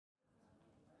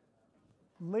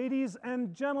Ladies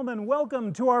and gentlemen,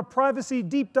 welcome to our privacy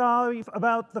deep dive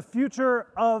about the future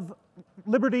of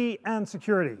liberty and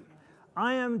security.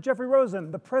 I am Jeffrey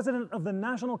Rosen, the president of the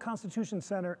National Constitution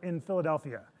Center in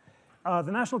Philadelphia. The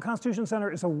National Constitution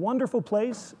Center is a wonderful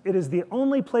place. It is the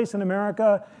only place in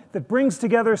America that brings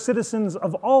together citizens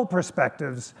of all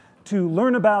perspectives to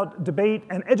learn about, debate,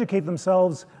 and educate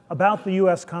themselves about the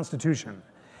US Constitution.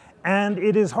 And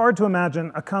it is hard to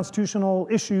imagine a constitutional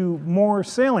issue more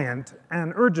salient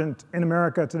and urgent in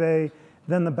America today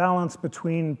than the balance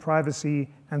between privacy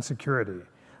and security.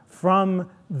 From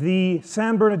the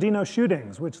San Bernardino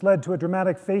shootings, which led to a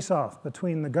dramatic face-off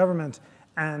between the government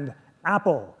and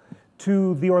Apple,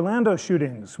 to the Orlando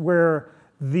shootings, where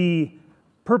the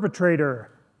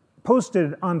perpetrator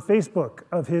posted on Facebook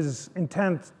of his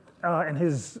intent and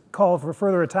his call for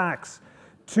further attacks,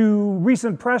 to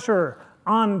recent pressure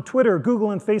on Twitter,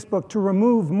 Google, and Facebook to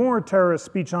remove more terrorist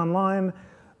speech online.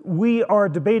 We are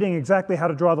debating exactly how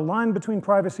to draw the line between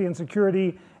privacy and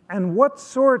security and what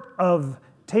sort of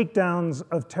takedowns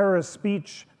of terrorist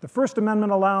speech the First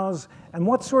Amendment allows and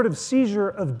what sort of seizure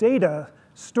of data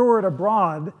stored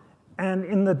abroad and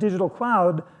in the digital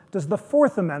cloud does the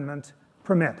Fourth Amendment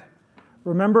permit.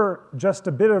 Remember, just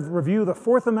a bit of review, the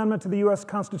Fourth Amendment to the US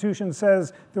Constitution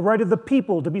says the right of the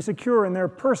people to be secure in their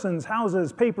persons,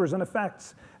 houses, papers, and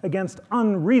effects against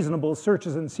unreasonable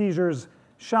searches and seizures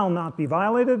shall not be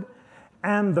violated.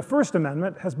 And the First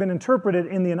Amendment has been interpreted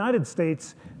in the United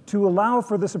States to allow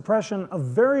for the suppression of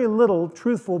very little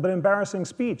truthful but embarrassing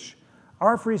speech.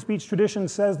 Our free speech tradition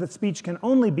says that speech can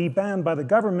only be banned by the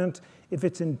government if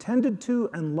it's intended to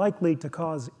and likely to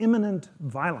cause imminent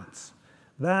violence.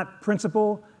 That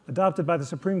principle, adopted by the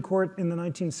Supreme Court in the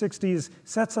 1960s,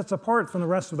 sets us apart from the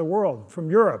rest of the world,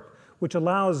 from Europe, which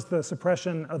allows the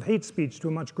suppression of hate speech to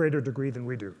a much greater degree than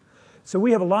we do. So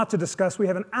we have a lot to discuss. We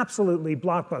have an absolutely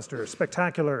blockbuster,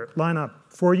 spectacular lineup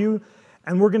for you.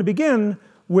 And we're going to begin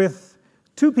with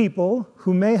two people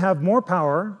who may have more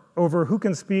power over who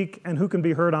can speak and who can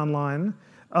be heard online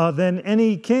than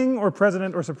any king or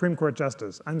president or Supreme Court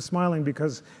justice. I'm smiling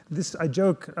because I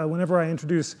joke whenever I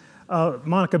introduce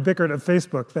Monica Bickert of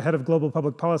Facebook, the head of global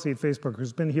public policy at Facebook,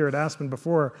 who's been here at Aspen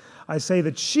before. I say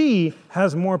that she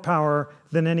has more power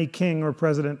than any king or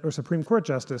president or Supreme Court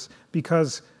justice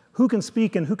because who can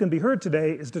speak and who can be heard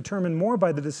today is determined more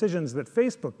by the decisions that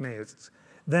Facebook makes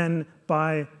than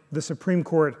by the Supreme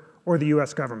Court or the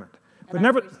US government. But I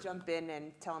always jump in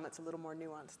and tell them it's a little more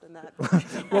nuanced than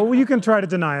that. Well, you can try to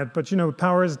deny it, but you know,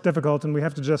 power is difficult and we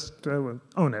have to just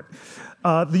own it.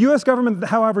 The US government,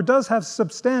 however, does have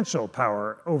substantial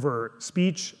power over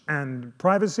speech and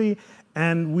privacy,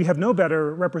 and we have no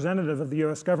better representative of the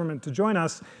US government to join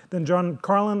us than John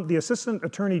Carlin, the Assistant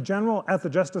Attorney General at the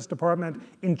Justice Department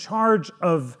in charge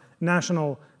of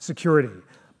national security.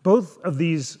 Both of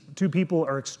these two people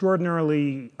are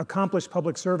extraordinarily accomplished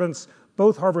public servants,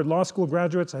 both Harvard Law School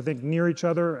graduates, I think near each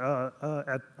other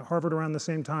at Harvard around the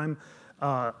same time.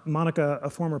 Monica, a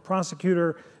former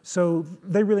prosecutor. So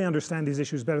they really understand these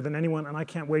issues better than anyone, and I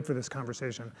can't wait for this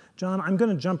conversation. John, I'm going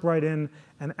to jump right in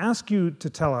and ask you to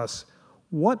tell us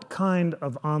what kind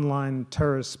of online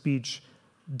terrorist speech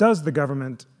does the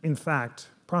government, in fact,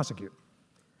 prosecute?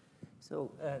 So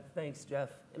thanks, Jeff.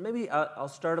 And maybe I'll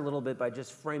start a little bit by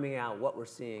just framing out what we're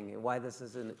seeing and why this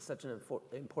is such an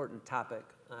important topic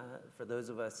for those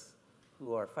of us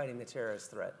who are fighting the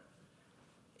terrorist threat.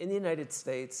 In the United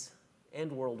States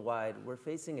and worldwide, we're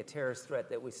facing a terrorist threat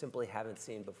that we simply haven't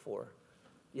seen before.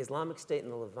 The Islamic State in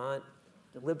the Levant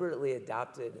deliberately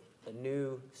adopted a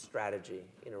new strategy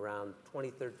in around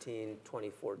 2013,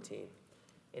 2014.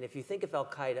 And if you think of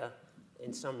Al-Qaeda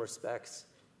in some respects,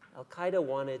 Al-Qaeda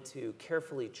wanted to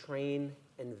carefully train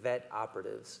and vet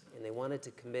operatives, and they wanted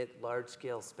to commit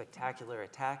large-scale, spectacular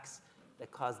attacks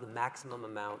that caused the maximum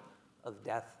amount of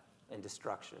death and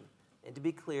destruction. And to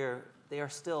be clear, they are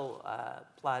still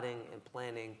plotting and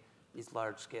planning these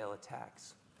large-scale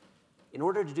attacks. In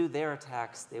order to do their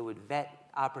attacks, they would vet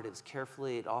operatives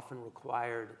carefully. It often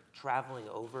required traveling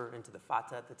over into the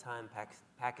Fatah at the time,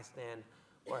 Pakistan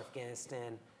or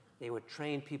Afghanistan. They would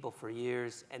train people for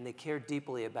years, and they cared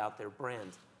deeply about their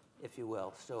brand, if you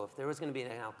will. So if there was going to be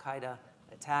an Al-Qaeda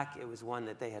attack, it was one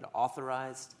that they had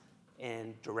authorized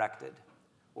and directed.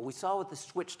 What we saw with the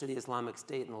switch to the Islamic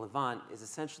State in the Levant is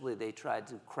essentially they tried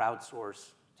to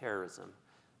crowdsource terrorism.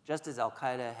 Just as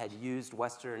Al-Qaeda had used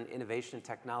Western innovation and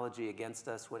technology against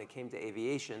us when it came to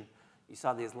aviation, you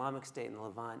saw the Islamic State in the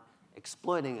Levant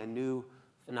exploiting a new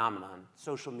phenomenon,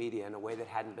 social media, in a way that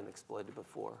hadn't been exploited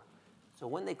before. So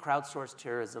when they crowdsourced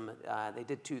terrorism, they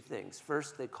did two things.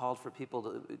 First, they called for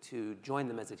people to join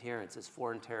them as adherents, as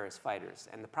foreign terrorist fighters.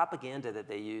 And the propaganda that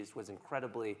they used was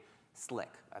incredibly slick.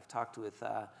 I've talked with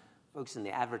folks in the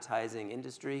advertising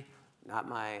industry, not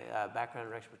my background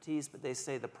or expertise, but they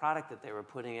say the product that they were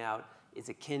putting out is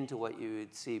akin to what you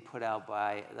would see put out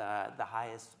by the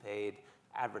highest paid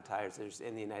advertisers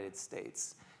in the United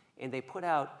States. And they put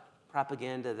out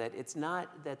propaganda that it's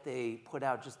not that they put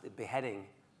out just the beheading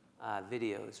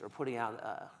videos or putting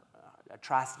out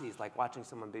atrocities like watching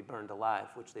someone be burned alive,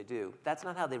 which they do. That's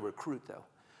not how they recruit, though.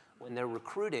 When they're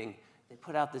recruiting, they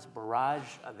put out this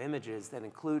barrage of images that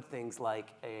include things like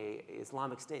a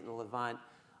Islamic State in the Levant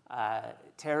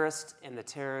terrorist, and the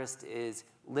terrorist is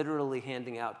literally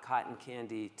handing out cotton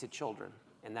candy to children.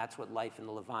 And that's what life in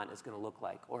the Levant is going to look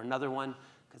like. Or another one,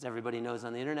 because everybody knows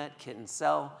on the internet, Kitten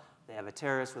Cell. They have a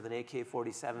terrorist with an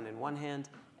AK-47 in one hand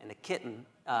and a kitten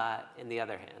in the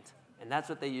other hand. And that's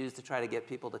what they use to try to get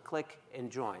people to click and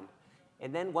join.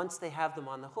 And then once they have them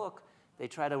on the hook, they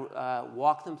try to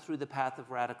walk them through the path of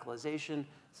radicalization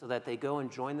so that they go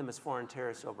and join them as foreign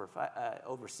terrorists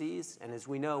overseas. And as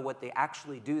we know, what they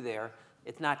actually do there,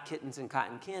 it's not kittens and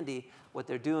cotton candy. What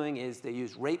they're doing is they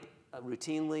use rape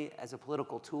routinely as a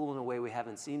political tool in a way we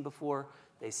haven't seen before.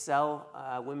 They sell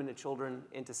women and children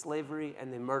into slavery,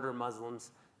 and they murder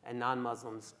Muslims and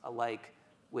non-Muslims alike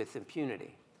with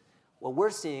impunity. What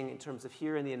we're seeing in terms of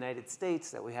here in the United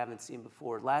States that we haven't seen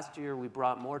before, last year we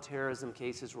brought more terrorism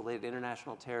cases related to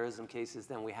international terrorism cases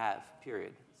than we have,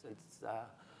 period, since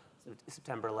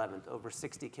September 11th, over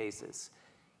 60 cases.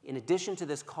 In addition to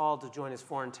this call to join as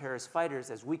foreign terrorist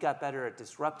fighters, as we got better at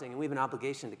disrupting, and we have an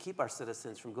obligation to keep our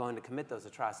citizens from going to commit those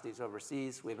atrocities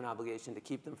overseas. We have an obligation to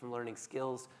keep them from learning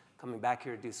skills, coming back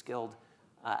here to do skilled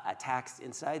attacks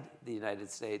inside the United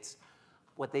States.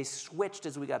 What they switched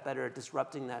as we got better at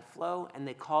disrupting that flow, and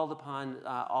they called upon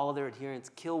all of their adherents,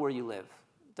 kill where you live.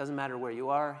 It doesn't matter where you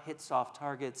are, hit soft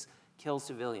targets, kill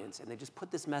civilians. And they just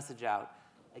put this message out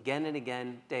again and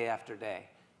again, day after day.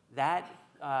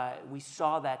 We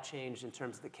saw that change in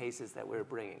terms of the cases that we were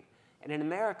bringing. And in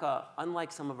America,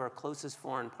 unlike some of our closest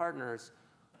foreign partners,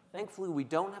 thankfully we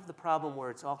don't have the problem where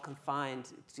it's all confined.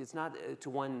 It's not to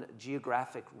one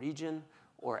geographic region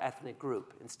or ethnic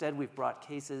group. Instead, we've brought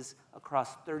cases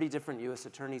across 30 different U.S.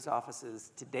 attorneys'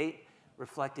 offices to date,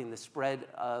 reflecting the spread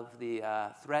of the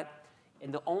threat.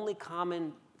 And the only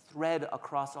common thread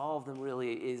across all of them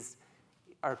really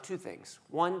are two things.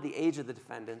 One, the age of the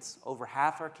defendants. Over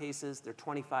half our cases, they're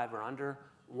 25 or under.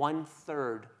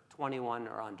 1/3, 21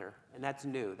 or under. And that's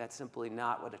new. That's simply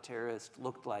not what a terrorist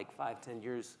looked like 5, 10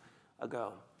 years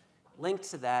ago. Linked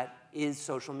to that is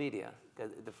social media.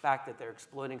 The fact that they're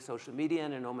exploiting social media,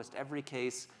 and in almost every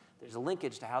case, there's a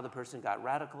linkage to how the person got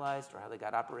radicalized or how they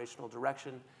got operational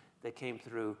direction that came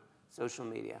through social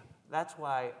media. That's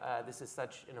why this is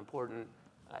such an important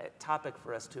topic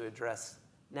for us to address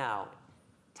now.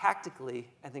 Tactically,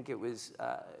 I think it was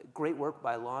great work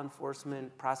by law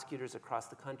enforcement, prosecutors across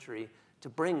the country to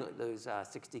bring those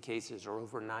 60 cases, or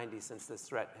over 90 since this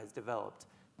threat has developed.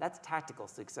 That's tactical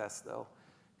success, though.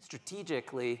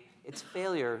 Strategically, it's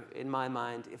failure, in my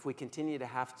mind, if we continue to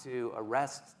have to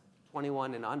arrest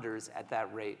 21 and unders at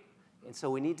that rate. And so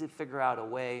we need to figure out a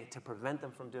way to prevent them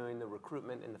from doing the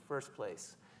recruitment in the first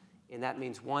place. And that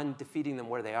means, one, defeating them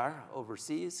where they are,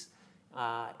 overseas.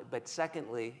 But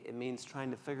secondly, it means trying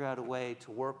to figure out a way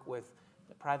to work with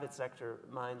the private sector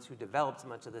minds who developed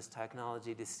much of this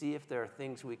technology to see if there are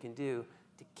things we can do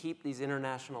to keep these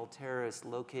international terrorists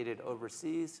located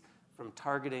overseas from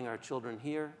targeting our children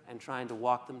here and trying to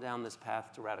walk them down this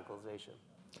path to radicalization.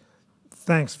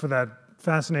 Thanks for that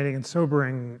fascinating and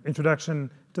sobering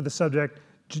introduction to the subject.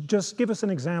 Just give us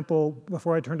an example,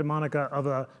 before I turn to Monica, of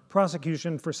a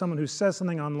prosecution for someone who says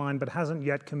something online but hasn't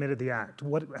yet committed the act.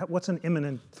 What's an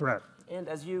imminent threat? And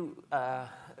as you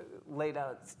laid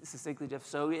out succinctly, Jeff,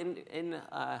 so in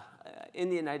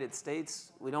the United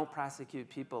States, we don't prosecute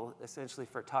people essentially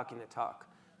for talking the talk.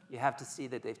 You have to see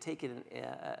that they've taken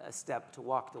a step to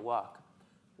walk the walk.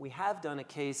 We have done a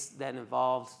case that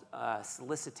involves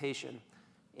solicitation,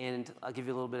 and I'll give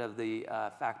you a little bit of the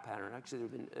fact pattern. Actually,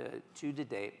 there have been 2 to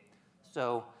date.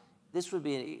 So this would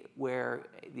be where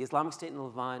the Islamic State in the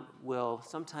Levant will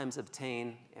sometimes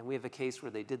obtain, and we have a case where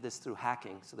they did this through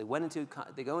hacking. So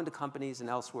they go into companies and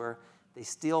elsewhere, they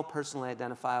steal personally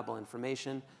identifiable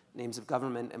information, names of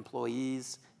government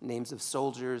employees, names of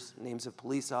soldiers, names of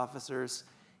police officers,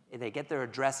 and they get their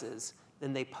addresses.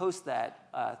 Then they post that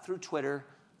through Twitter,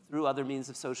 through other means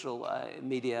of social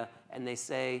media, and they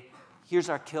say, here's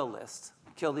our kill list.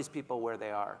 Kill these people where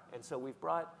they are. And so we've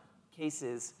brought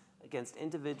cases against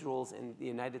individuals in the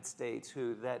United States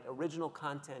who that original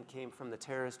content came from the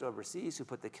terrorist overseas who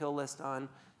put the kill list on,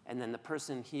 and then the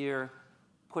person here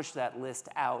pushed that list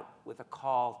out with a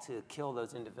call to kill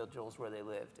those individuals where they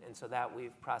lived. And so that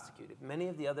we've prosecuted. Many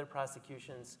of the other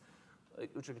prosecutions,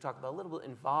 which we can talk about a little bit,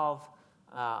 involve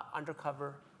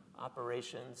undercover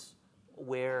operations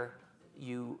where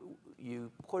you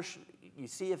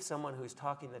see if someone who's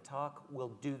talking the talk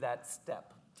will do that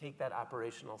step, take that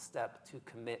operational step to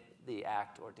commit the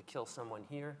act or to kill someone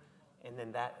here, and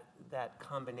then that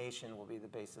combination will be the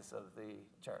basis of the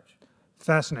charge.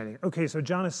 Fascinating. Okay, so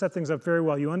John has set things up very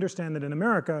well. You understand that in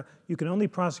America, you can only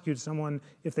prosecute someone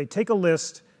if they take a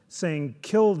list saying,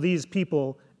 kill these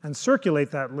people, and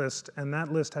circulate that list, and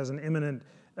that list has an imminent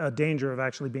danger of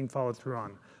actually being followed through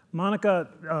on.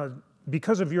 Monica,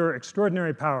 because of your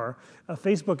extraordinary power,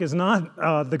 Facebook is not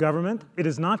the government. It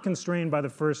is not constrained by the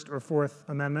First or Fourth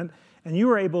Amendment, and you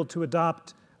are able to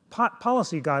adopt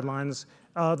policy guidelines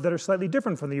that are slightly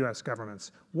different from the US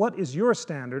government's. What is your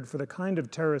standard for the kind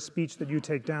of terrorist speech that you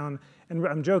take down? And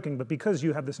I'm joking, but because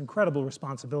you have this incredible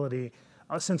responsibility,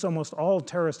 since almost all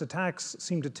terrorist attacks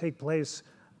seem to take place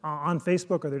on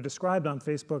Facebook, or they're described on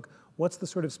Facebook, what's the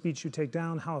sort of speech you take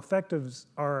down? How effective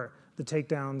are the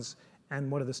takedowns? And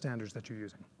what are the standards that you're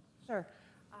using? Sure.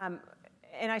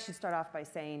 And I should start off by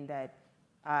saying that,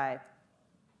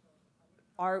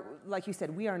 like you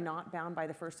said, we are not bound by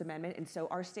the First Amendment, and so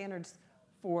our standards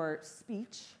for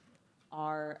speech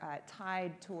are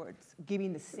tied towards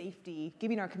giving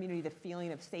our community the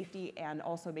feeling of safety, and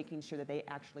also making sure that they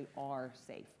actually are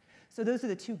safe. So those are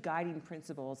the two guiding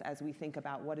principles as we think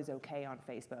about what is okay on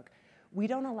Facebook. We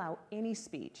don't allow any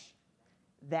speech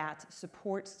that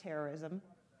supports terrorism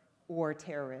or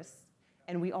terrorists,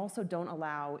 and we also don't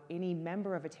allow any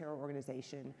member of a terror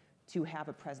organization to have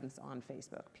a presence on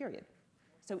Facebook, period.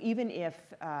 So even if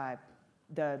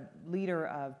the leader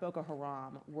of Boko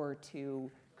Haram were to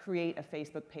create a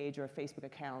Facebook page or a Facebook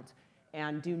account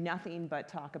and do nothing but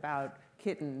talk about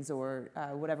kittens or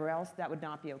whatever else, that would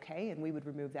not be okay, and we would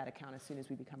remove that account as soon as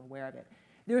we become aware of it.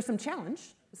 There are some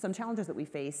challenges that we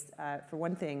face. For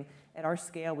one thing, at our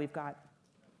scale, we've got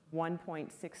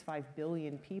 1.65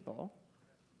 billion people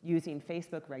using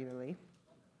Facebook regularly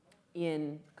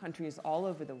in countries all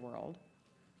over the world.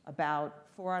 About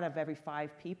 4 out of every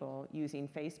 5 people using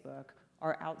Facebook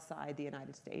are outside the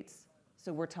United States.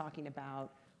 So we're talking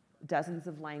about dozens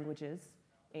of languages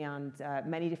and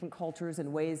many different cultures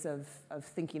and ways of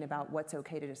thinking about what's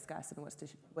okay to discuss and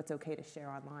what's okay to share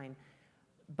online.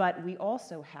 But we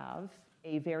also have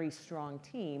a very strong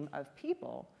team of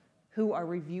people who are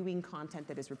reviewing content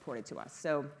that is reported to us.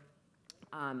 So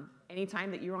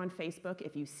anytime that you're on Facebook,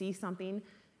 if you see something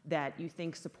that you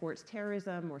think supports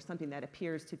terrorism or something that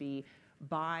appears to be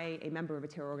by a member of a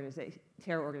terror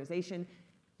organization,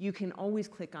 you can always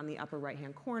click on the upper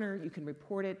right-hand corner. You can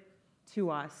report it to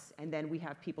us, and then we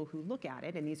have people who look at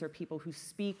it, and these are people who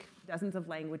speak dozens of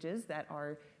languages that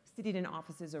are sitting in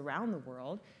offices around the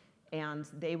world, and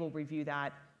they will review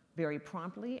that very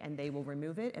promptly, and they will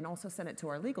remove it and also send it to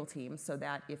our legal team so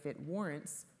that if it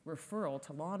warrants referral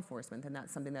to law enforcement, then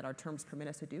that's something that our terms permit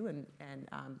us to do, and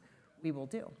we will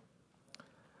do.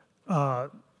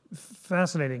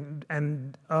 Fascinating.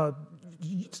 And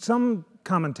some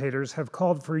commentators have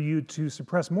called for you to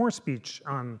suppress more speech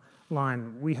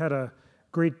online. We had a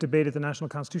great debate at the National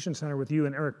Constitution Center with you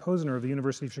and Eric Posner of the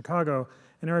University of Chicago.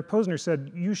 And Eric Posner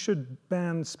said you should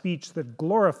ban speech that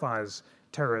glorifies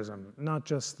terrorism, not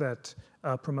just that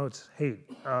promotes hate.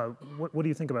 What do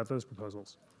you think about those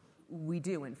proposals? We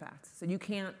do, in fact. So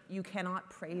you cannot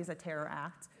praise a terror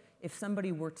act. If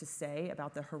somebody were to say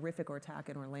about the horrific attack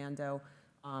in Orlando,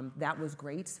 that was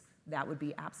great, that would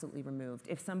be absolutely removed.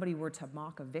 If somebody were to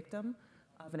mock a victim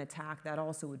of an attack, that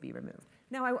also would be removed.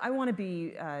 Now, I want to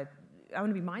be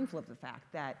mindful of the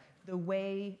fact that the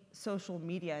way social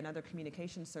media and other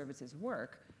communication services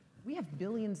work, we have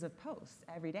billions of posts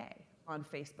every day on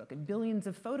Facebook and billions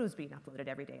of photos being uploaded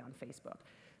every day on Facebook.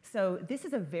 So this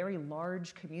is a very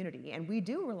large community, and we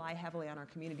do rely heavily on our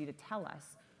community to tell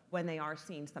us when they are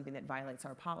seeing something that violates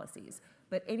our policies.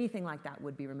 But anything like that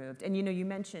would be removed. And you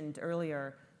mentioned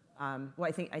earlier, well,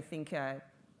 I think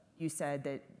you said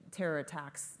that terror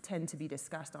attacks tend to be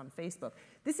discussed on Facebook.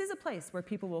 This is a place where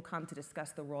people will come to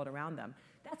discuss the world around them.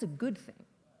 That's a good thing.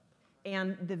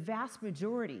 And the vast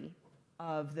majority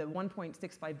of the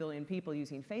 1.65 billion people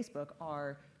using Facebook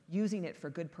are using it for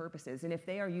good purposes. And if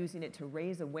they are using it to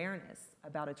raise awareness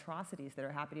about atrocities that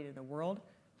are happening in the world,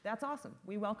 that's awesome.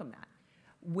 We welcome that.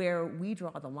 Where we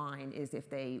draw the line is if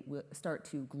they start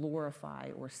to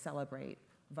glorify or celebrate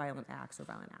violent acts or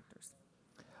violent actors.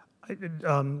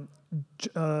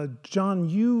 John,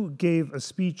 you gave a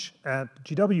speech at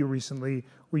GW recently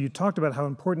where you talked about how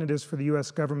important it is for the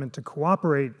US government to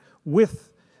cooperate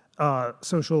with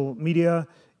social media.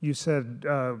 You said,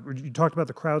 you talked about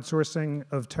the crowdsourcing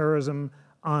of terrorism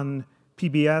on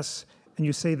PBS, and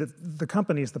you say that the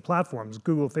companies, the platforms,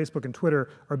 Google, Facebook, and Twitter,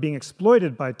 are being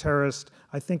exploited by terrorists.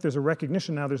 I think there's a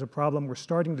recognition now there's a problem. We're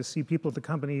starting to see people at the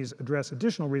companies address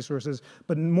additional resources,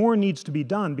 but more needs to be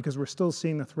done because we're still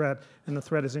seeing the threat, and the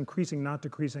threat is increasing, not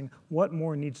decreasing. What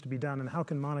more needs to be done, and how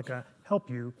can Monica help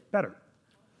you better?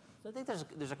 So I think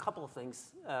there's a couple of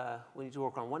things we need to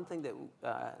work on. One thing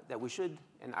that we should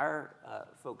and are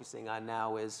focusing on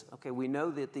now is, okay, we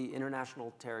know that the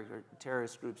international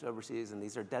terrorist groups overseas, and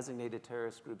these are designated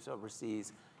terrorist groups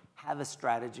overseas, have a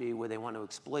strategy where they want to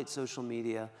exploit social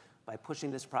media by pushing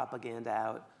this propaganda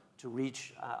out to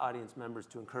reach audience members,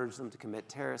 to encourage them to commit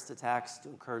terrorist attacks, to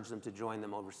encourage them to join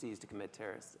them overseas to commit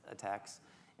terrorist attacks.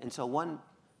 And so one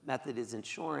method is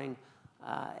ensuring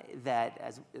that,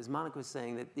 as Monica was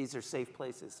saying, that these are safe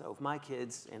places. So if my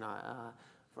kids, and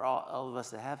for all of us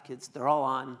that have kids, they're all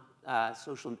on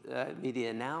social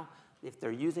media now. If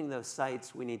they're using those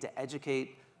sites, we need to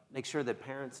educate, make sure that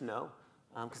parents know.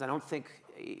 Because I don't think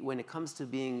when it comes to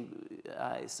being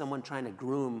someone trying to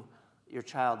groom your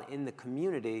child in the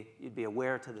community, you'd be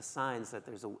aware to the signs that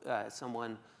there's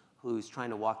someone who's trying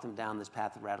to walk them down this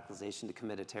path of radicalization to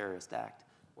commit a terrorist act.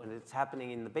 When it's happening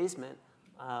in the basement,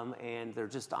 and they're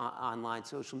just online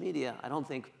social media, I don't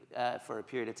think for a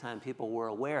period of time people were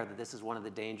aware that this is one of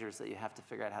the dangers that you have to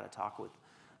figure out how to talk with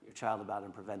your child about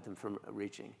and prevent them from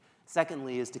reaching.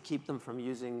 Secondly is to keep them from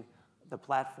using the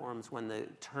platforms when the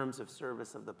terms of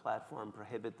service of the platform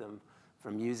prohibit them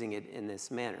from using it in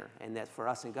this manner. And that for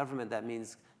us in government, that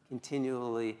means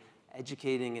continually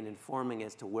educating and informing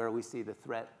as to where we see the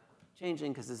threat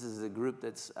changing, because this is a group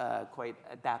that's quite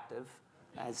adaptive,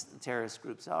 as terrorist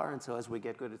groups are, and so as we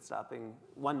get good at stopping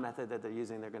one method that they're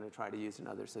using, they're going to try to use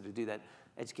another, so to do that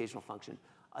educational function.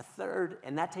 A third,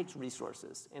 and that takes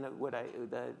resources, and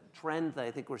the trend that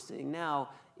I think we're seeing now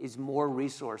is more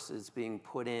resources being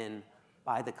put in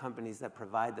by the companies that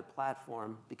provide the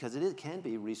platform, because it can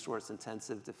be resource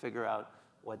intensive to figure out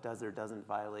what does or doesn't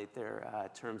violate their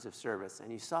terms of service.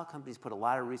 And you saw companies put a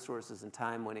lot of resources and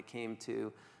time when it came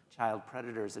to child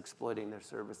predators exploiting their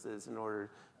services in order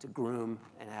to groom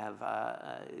and have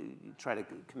try to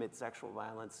commit sexual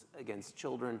violence against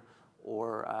children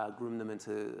or groom them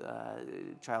into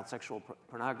child sexual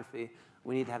pornography.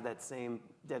 We need to have that same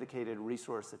dedicated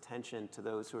resource attention to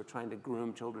those who are trying to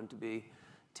groom children to be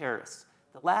terrorists.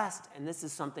 The last, and this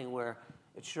is something where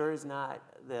it sure is not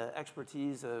the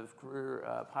expertise of career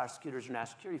prosecutors or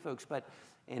national security folks,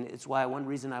 and it's why one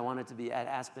reason I wanted to be at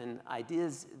Aspen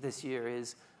Ideas this year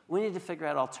is we need to figure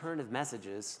out alternative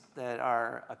messages that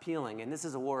are appealing. And this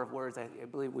is a war of words I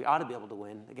believe we ought to be able to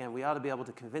win. Again, we ought to be able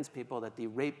to convince people that the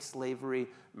rape, slavery,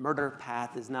 murder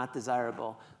path is not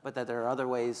desirable, but that there are other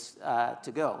ways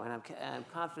to go. And I'm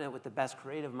confident with the best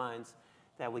creative minds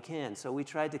that we can. So we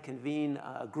tried to convene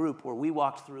a group where we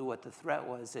walked through what the threat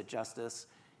was at Justice,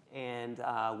 and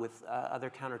with other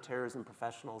counterterrorism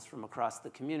professionals from across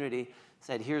the community,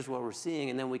 said, here's what we're seeing.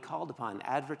 And then we called upon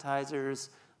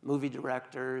advertisers, movie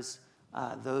directors,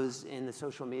 those in the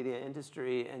social media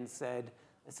industry, and said,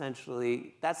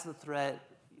 essentially, that's the threat.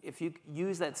 If you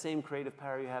use that same creative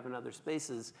power you have in other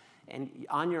spaces, and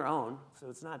on your own, so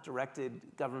it's not directed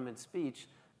government speech,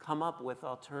 come up with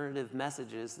alternative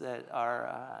messages that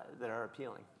are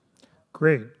appealing.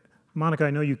 Great. Monica, I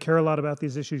know you care a lot about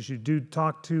these issues. You do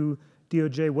talk to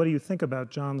DOJ. What do you think about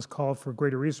John's call for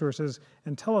greater resources?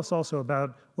 And tell us also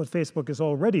about what Facebook is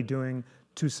already doing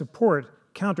to support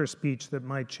counter-speech that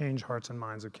might change hearts and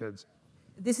minds of kids.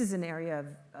 This is an area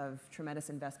of tremendous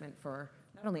investment for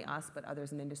not only us, but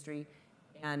others in industry.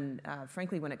 And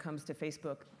frankly, when it comes to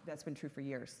Facebook, that's been true for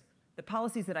years. The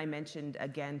policies that I mentioned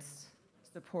against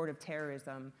support of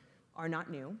terrorism are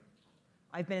not new.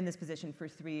 I've been in this position for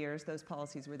 3 years. Those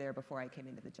policies were there before I came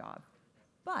into the job.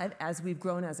 But as we've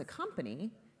grown as a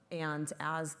company, and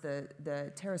as the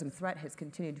terrorism threat has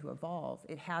continued to evolve,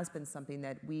 it has been something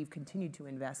that we've continued to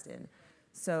invest in.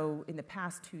 So in the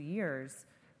past 2 years,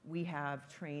 we have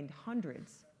trained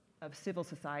hundreds of civil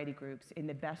society groups in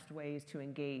the best ways to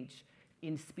engage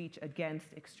in speech against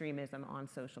extremism on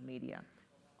social media.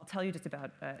 I'll tell you just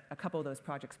about a couple of those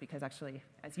projects because actually,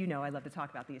 as you know, I love to talk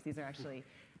about these. These are actually,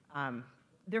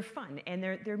 they're fun and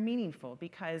they're meaningful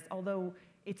because although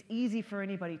it's easy for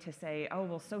anybody to say, oh,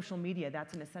 well, social media,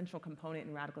 that's an essential component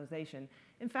in radicalization.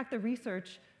 In fact, the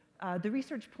research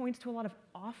points to a lot of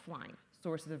offline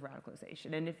sources of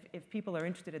radicalization. And if people are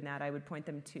interested in that, I would point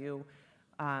them to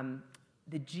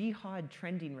the Jihad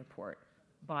Trending Report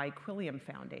by Quilliam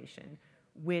Foundation,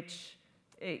 which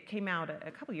it came out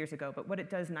a couple years ago, but what it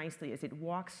does nicely is it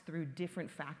walks through different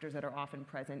factors that are often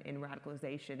present in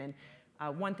radicalization.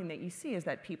 And one thing that you see is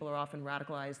that people are often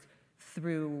radicalized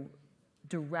through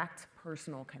direct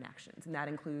personal connections, and that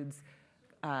includes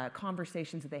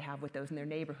conversations that they have with those in their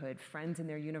neighborhood, friends in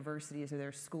their universities or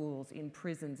their schools, in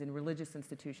prisons, in religious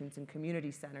institutions, in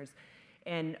community centers.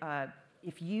 And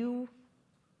if you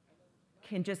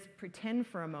can just pretend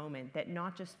for a moment that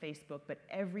not just Facebook, but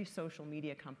every social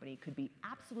media company could be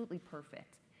absolutely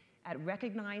perfect at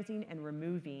recognizing and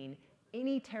removing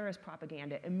any terrorist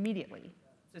propaganda immediately.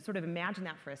 So sort of imagine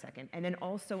that for a second, and then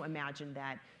also imagine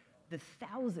that the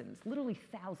thousands, literally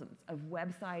thousands of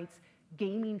websites,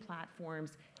 gaming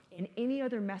platforms, and any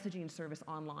other messaging service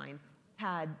online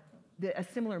had a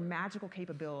similar magical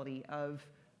capability of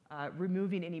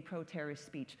removing any pro-terrorist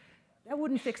speech. That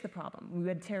wouldn't fix the problem. We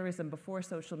had terrorism before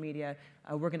social media.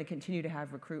 We're going to continue to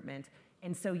have recruitment.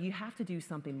 And so you have to do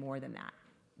something more than that.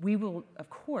 We will, of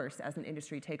course, as an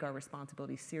industry, take our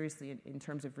responsibility seriously in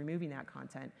terms of removing that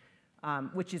content,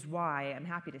 which is why I'm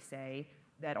happy to say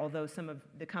that although some of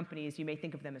the companies, you may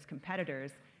think of them as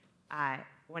competitors,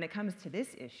 when it comes to this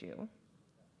issue,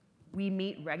 we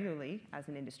meet regularly as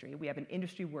an industry. We have an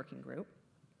industry working group.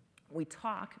 We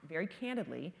talk very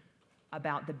candidly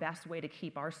about the best way to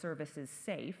keep our services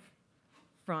safe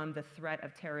from the threat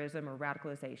of terrorism or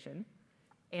radicalization.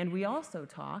 And we also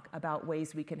talk about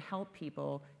ways we can help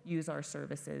people use our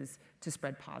services to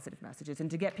spread positive messages and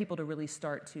to get people to really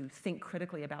start to think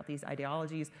critically about these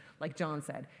ideologies. Like John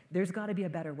said, there's got to be a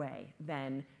better way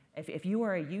than, if you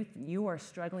are a youth and you are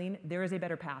struggling, there is a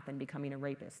better path than becoming a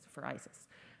rapist for ISIS.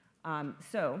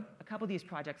 So a couple of these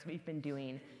projects we've been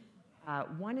doing,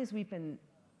 one is we've been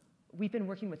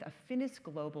working with Affinis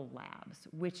Global Labs,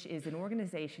 which is an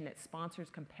organization that sponsors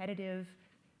competitive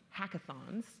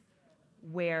hackathons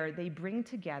where they bring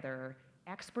together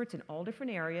experts in all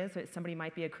different areas. Somebody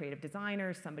might be a creative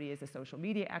designer, somebody is a social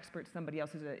media expert, somebody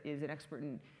else is an expert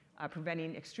in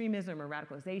preventing extremism or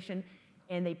radicalization.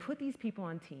 And they put these people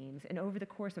on teams, and over the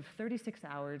course of 36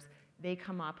 hours, they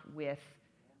come up with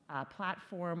a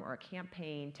platform or a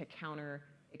campaign to counter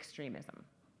extremism.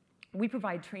 We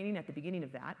provide training at the beginning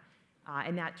of that,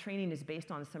 and that training is based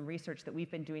on some research that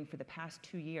we've been doing for the past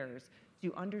 2 years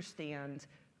to understand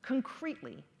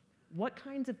concretely what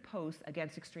kinds of posts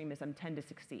against extremism tend to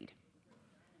succeed.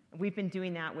 We've been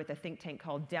doing that with a think tank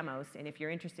called Demos, and if you're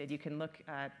interested, you can look,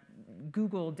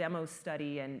 Google Demos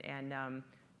study and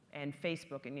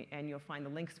Facebook, and you'll find the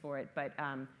links for it. But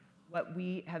what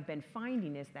we have been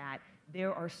finding is that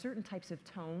there are certain types of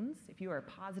tones, if you are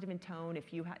positive in tone,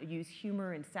 if you use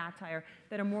humor and satire,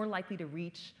 that are more likely to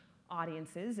reach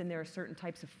audiences, and there are certain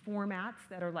types of formats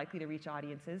that are likely to reach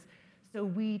audiences. So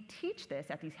we teach this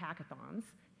at these hackathons,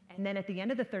 and then at the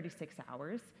end of the 36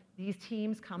 hours, these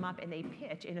teams come up and they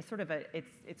pitch in a sort of a,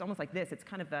 it's almost like this, it's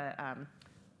kind of a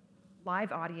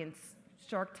live audience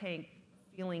Shark Tank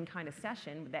feeling kind of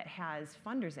session that has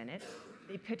funders in it.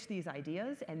 They pitch these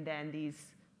ideas, and then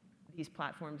these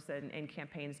platforms and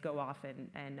campaigns go off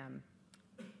and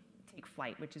take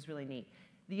flight, which is really neat.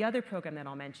 The other program that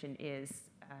I'll mention is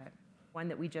one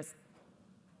that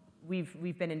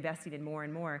we've been investing in more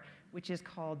and more, which is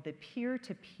called the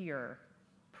Peer-to-Peer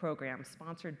program,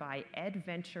 sponsored by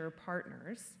EdVenture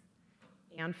Partners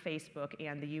and Facebook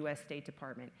and the US State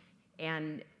Department.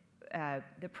 And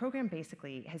the program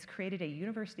basically has created a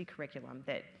university curriculum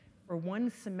that for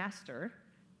one semester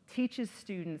teaches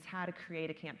students how to create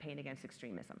a campaign against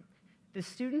extremism. The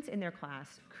students in their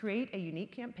class create a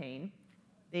unique campaign,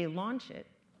 they launch it,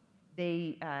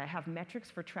 they have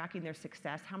metrics for tracking their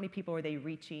success, how many people are they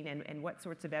reaching, and what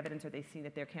sorts of evidence are they seeing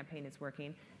that their campaign is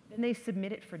working. Then they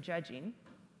submit it for judging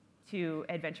to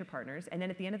EdVenture Partners, and then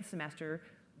at the end of the semester,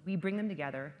 we bring them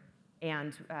together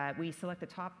and we select the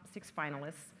top 6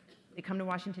 finalists. They come to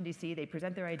Washington, D.C., they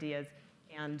present their ideas,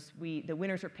 and the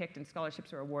winners are picked and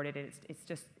scholarships are awarded, and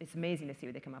it's amazing to see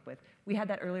what they come up with. We had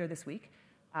that earlier this week.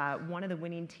 One of the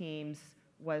winning teams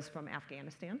was from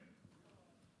Afghanistan.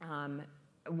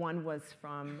 One was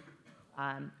from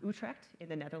Utrecht in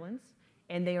the Netherlands,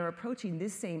 and they are approaching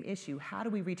this same issue. How do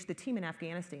we reach the team in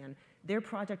Afghanistan? Their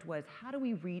project was, how do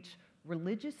we reach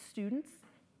religious students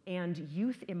and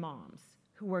youth imams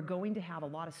who are going to have a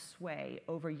lot of sway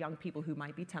over young people who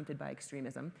might be tempted by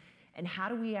extremism? And how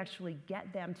do we actually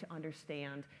get them to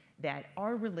understand that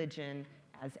our religion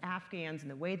as Afghans and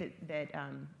the way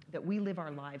that we live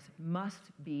our lives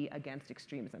must be against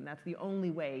extremism? That's the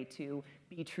only way to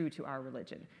be true to our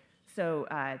religion. So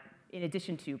in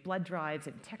addition to blood drives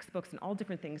and textbooks and all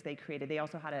different things they created, they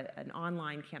also had an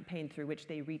online campaign through which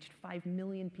they reached 5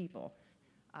 million people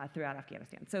throughout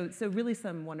Afghanistan. So really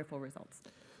some wonderful results.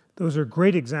 Those are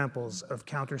great examples of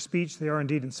counter-speech. They are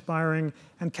indeed inspiring.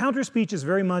 And counter-speech is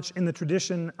very much in the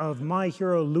tradition of my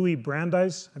hero, Louis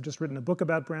Brandeis. I've just written a book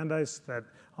about Brandeis that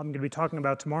I'm going to be talking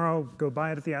about tomorrow. Go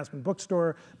buy it at the Aspen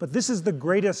bookstore. But this is the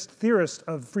greatest theorist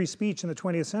of free speech in the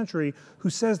 20th century who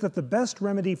says that the best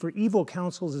remedy for evil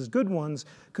counsels is good ones,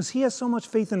 because he has so much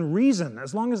faith in reason.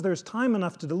 As long as there's time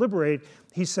enough to deliberate,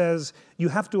 he says you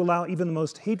have to allow even the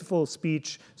most hateful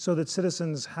speech so that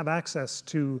citizens have access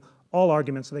to all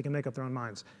arguments so they can make up their own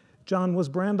minds. John, was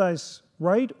Brandeis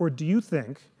right, or do you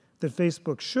think that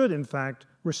Facebook should, in fact,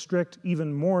 restrict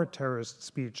even more terrorist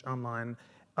speech online?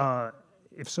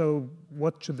 If so,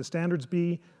 what should the standards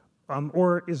be?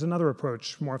 Or is another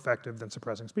approach more effective than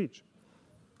suppressing speech?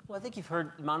 Well, I think you've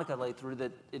heard Monica lay through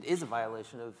that it is a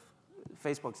violation of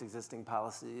Facebook's existing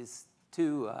policies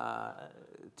to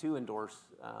endorse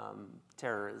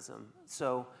terrorism.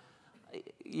 So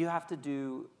you have to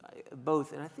do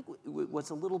both. And I think what's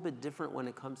a little bit different when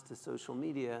it comes to social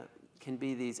media can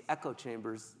be these echo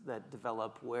chambers that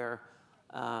develop where,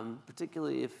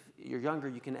 particularly if you're younger,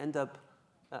 you can end up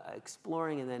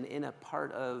exploring and then in a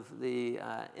part of the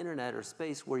internet or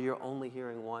space where you're only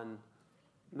hearing one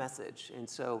message. And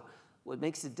so what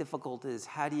makes it difficult is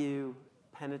how do you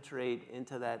penetrate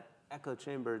into that echo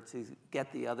chamber to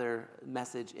get the other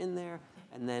message in there?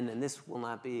 And this will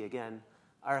not be, again,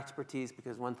 our expertise,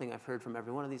 because one thing I've heard from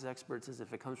every one of these experts is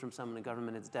if it comes from someone in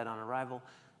government, it's dead on arrival.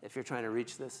 If you're trying to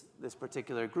reach this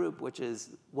particular group, which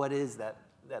is what is that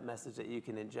message that you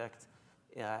can inject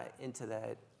into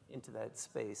that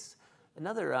space.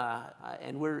 Another,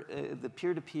 and we're the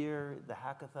peer-to-peer, the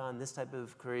hackathon, this type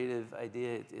of creative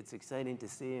idea, it's exciting to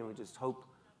see, and we just hope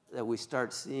that we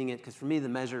start seeing it, because for me the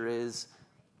measure is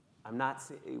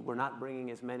we're not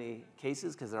bringing as many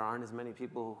cases because there aren't as many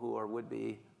people who are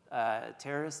would-be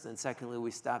terrorists, and secondly,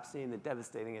 we stop seeing the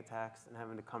devastating attacks and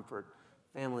having to comfort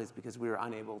families because we were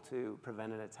unable to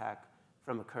prevent an attack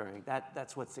from occurring.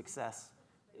 That's what success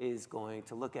is going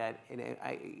to look at, and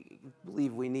I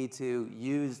believe we need to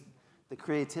use the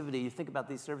creativity. You think about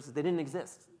these services, they didn't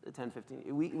exist at 10, 15.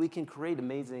 We can create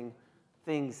amazing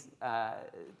things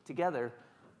together.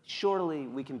 Surely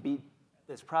we can beat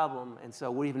this problem, and so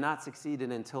we've not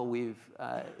succeeded until we've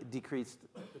decreased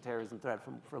the terrorism threat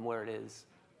from where it is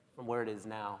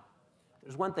now.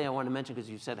 There's one thing I want to mention, because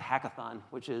you said hackathon,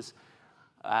 which is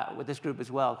with this group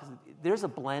as well, because there's a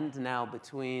blend now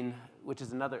between, which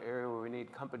is another area where we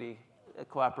need company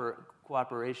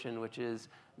cooperation, which is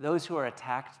those who are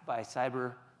attacked by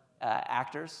cyber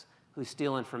actors who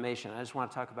steal information. I just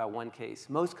want to talk about one case.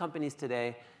 Most companies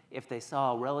today, if they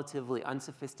saw a relatively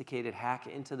unsophisticated hack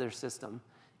into their system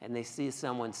and they see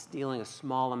someone stealing a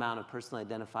small amount of personally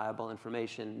identifiable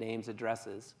information, names,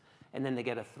 addresses, and then they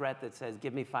get a threat that says,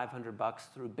 give me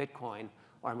 $500 through Bitcoin,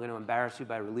 or I'm going to embarrass you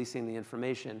by releasing the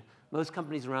information, most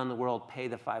companies around the world pay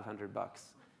the $500.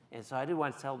 And so I did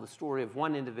want to tell the story of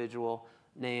one individual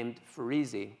named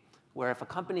Farizi, where if a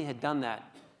company had done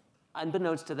that,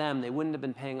 unbeknownst to them, they wouldn't have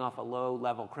been paying off a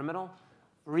low-level criminal.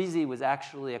 Farizi was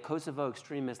actually a Kosovo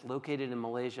extremist located in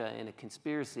Malaysia in a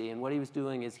conspiracy, and what he was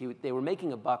doing is they were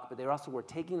making a buck, but they also were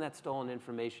taking that stolen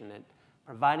information and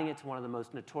providing it to one of the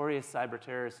most notorious cyber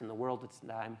terrorists in the world at the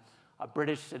time, a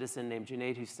British citizen named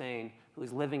Junaid Hussain, who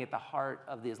was living at the heart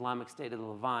of the Islamic State of the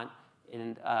Levant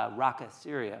in Raqqa,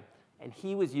 Syria. And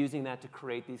he was using that to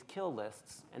create these kill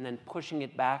lists and then pushing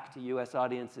it back to US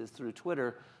audiences through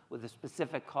Twitter with a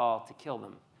specific call to kill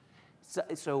them.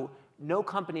 So no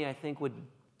company, I think, would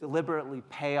deliberately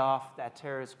pay off that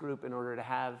terrorist group in order to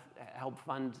help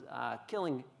fund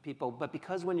killing people. But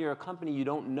because when you're a company, you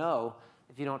don't know,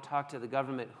 if you don't talk to the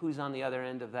government, who's on the other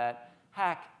end of that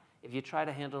hack. If you try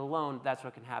to handle it alone, that's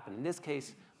what can happen. In this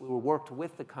case, we worked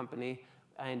with the company,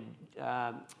 and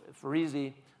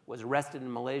Farizi was arrested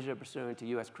in Malaysia pursuant to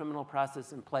US criminal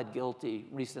process and pled guilty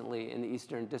recently in the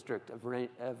Eastern District of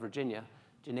Virginia.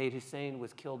 Junaid Hussain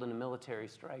was killed in a military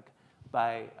strike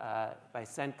by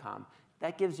CENTCOM.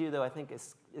 That gives you, though, I think,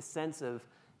 a sense of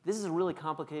this is a really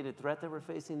complicated threat that we're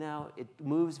facing now. It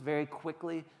moves very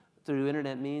quickly through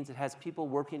internet means. It has people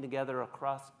working together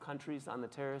across countries on the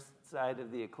terrorist side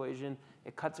of the equation.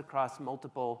 It cuts across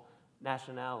multiple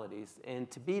nationalities. And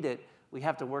to beat it, we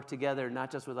have to work together,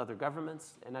 not just with other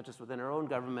governments and not just within our own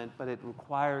government, but it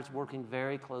requires working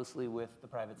very closely with the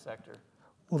private sector.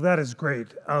 Well, that is great.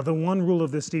 The one rule of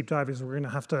this deep dive is we're going to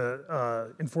have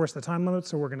to enforce the time limit,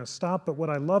 so we're going to stop. But what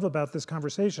I love about this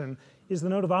conversation is the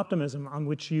note of optimism on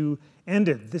which you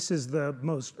ended. This is the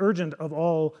most urgent of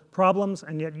all problems,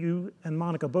 and yet you and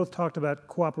Monica both talked about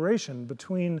cooperation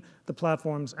between the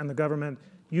platforms and the government,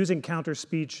 using counter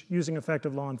speech, using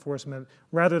effective law enforcement,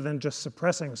 rather than just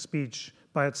suppressing speech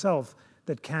by itself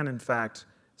that can, in fact,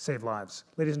 save lives.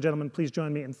 Ladies and gentlemen, please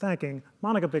join me in thanking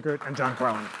Monica Pickert and John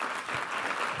Carlin.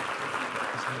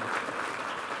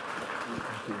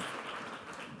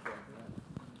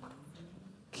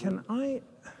 Can I?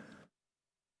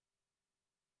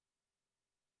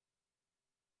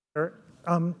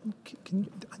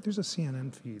 There's a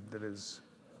CNN feed that is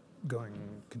going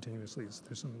continuously.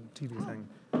 There's some TV thing.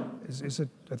 Is it?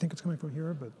 I think it's coming from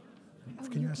here, but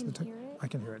can you ask the tech? I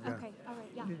can hear it. Yeah. Okay. All right.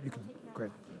 Yeah. You can.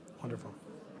 Great. Wonderful.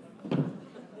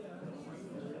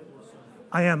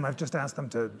 I am. I've just asked them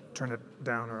to turn it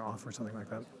down or off or something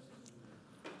like that.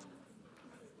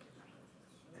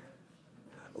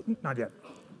 Not yet.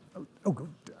 Oh, good.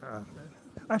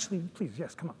 Actually, please,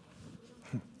 yes, come on.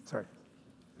 Sorry.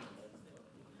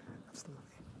 Absolutely.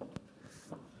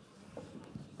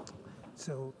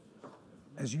 So,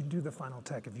 as you do the final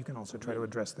tech, if you can also try to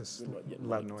address this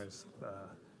loud noise,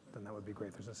 then that would be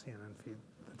great. There's a CNN feed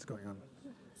that's going on.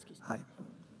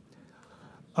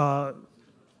 Hi.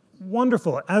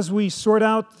 Wonderful. As we sort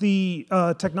out the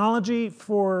technology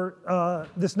for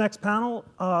this next panel,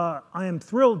 I am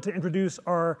thrilled to introduce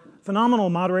our phenomenal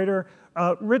moderator.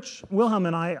 Rich Wilhelm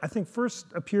and I think, first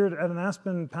appeared at an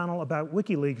Aspen panel about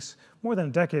WikiLeaks more than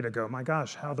a decade ago. My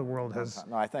gosh, how the world has...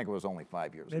 No, I think it was only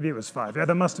 5 years ago. Maybe it was 5. Yeah,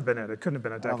 that must have been it. It couldn't have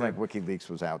been a decade. I don't think WikiLeaks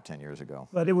was out 10 years ago.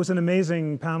 But it was an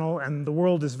amazing panel, and the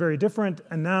world is very different.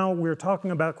 And now we're talking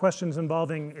about questions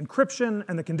involving encryption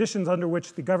and the conditions under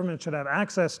which the government should have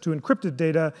access to encrypted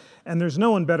data. And there's no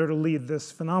one better to lead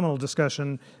this phenomenal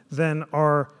discussion than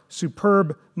our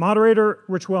superb moderator.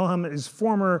 Rich Wilhelm is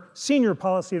former senior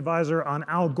policy advisor on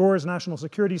Al Gore's national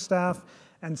security staff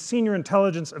and senior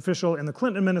intelligence official in the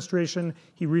Clinton administration.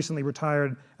 He recently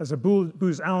retired as a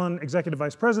Booz Allen executive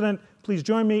vice president. Please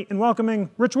join me in welcoming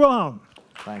Rich Wilhelm.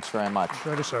 Thanks very much.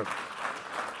 Enjoy the show.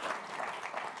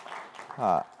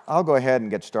 I'll go ahead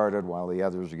and get started while the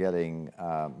others are getting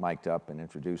mic'd up and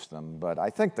introduce them. But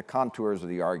I think the contours of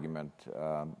the argument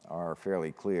are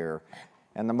fairly clear.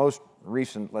 And the most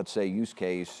recent, let's say, use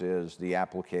case is the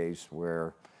Apple case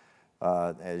where,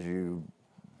 as you,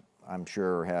 I'm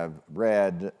sure, have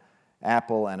read,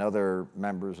 Apple and other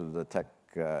members of the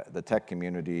tech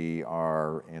community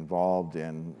are involved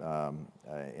in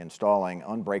installing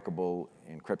unbreakable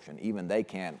encryption. Even they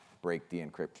can't break the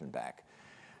encryption back.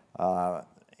 You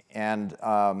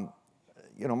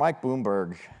know, Mike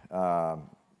Bloomberg,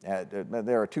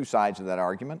 there are two sides of that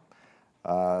argument.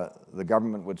 The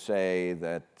government would say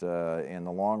that in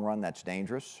the long run that's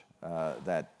dangerous,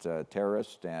 that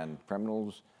terrorists and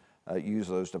criminals use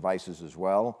those devices as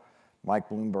well. Mike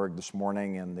Bloomberg this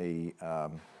morning in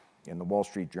the Wall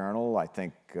Street Journal, I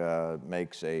think,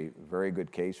 makes a very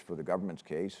good case for the government's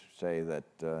case, say that,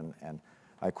 and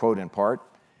I quote in part,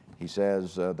 he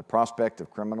says, the prospect of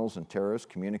criminals and terrorists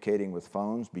communicating with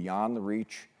phones beyond the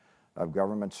reach of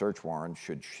government search warrants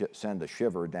should send a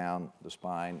shiver down the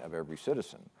spine of every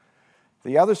citizen.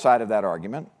 The other side of that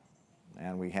argument,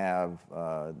 and we have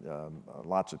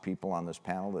lots of people on this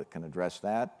panel that can address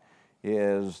that,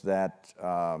 is that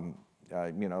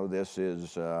you know, this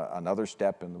is another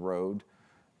step in the road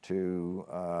to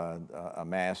a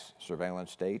mass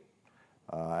surveillance state,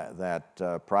 that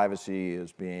privacy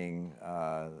is being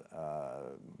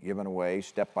given away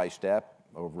step by step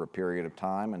over a period of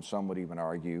time, and some would even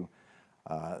argue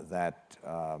that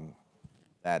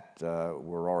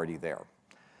we're already there.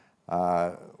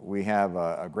 We have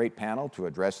a great panel to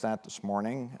address that this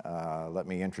morning. Let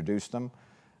me introduce them.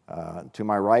 To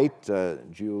my right,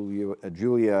 Julia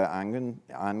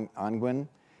Angwin.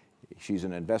 She's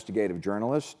an investigative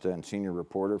journalist and senior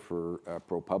reporter for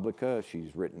ProPublica.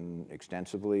 She's written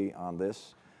extensively on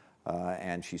this,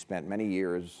 and she spent many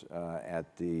years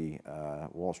at the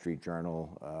Wall Street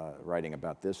Journal writing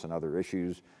about this and other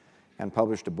issues, and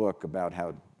published a book about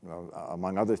how,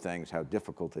 among other things, how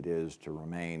difficult it is to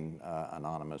remain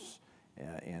anonymous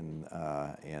in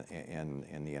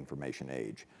the information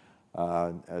age.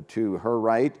 To her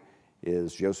right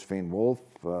is Josephine Wolf.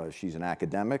 She's an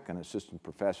academic, an assistant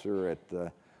professor at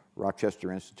the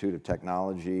Rochester Institute of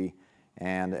Technology,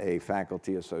 and a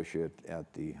faculty associate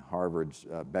at the Harvard's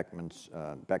Berkman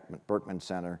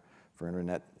Center for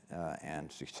Internet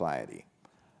and Society.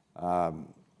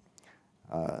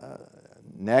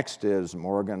 Next is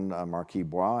Morgan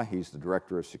Marquis-Bois. He's the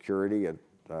director of security at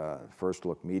First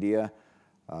Look Media.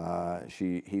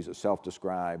 He's a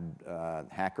self-described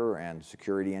hacker and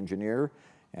security engineer,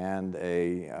 and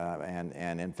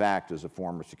in fact is a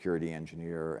former security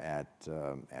engineer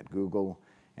at Google.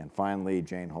 And finally,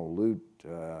 Jane Ho-Lute.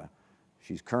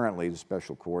 She's currently the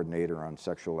Special Coordinator on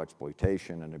Sexual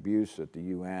Exploitation and Abuse at the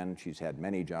UN. She's had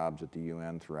many jobs at the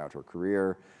UN throughout her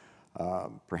career.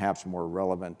 Perhaps more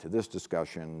relevant to this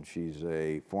discussion, she's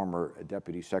a former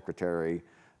Deputy Secretary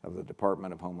of the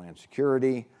Department of Homeland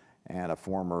Security and a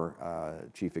former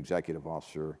Chief Executive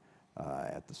Officer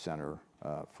at the Center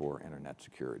for Internet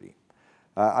Security.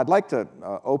 I'd like to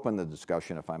open the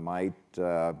discussion, if I might,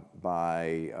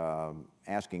 by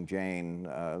asking Jane,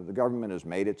 the government has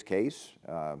made its case.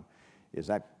 Is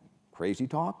that crazy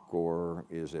talk, or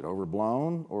is it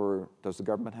overblown, or does the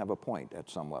government have a point at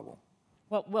some level?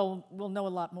 Well, we'll know a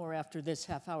lot more after this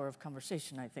half hour of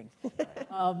conversation, I think.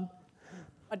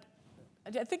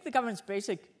 I think the government's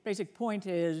basic point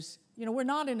is, we're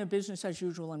not in a business as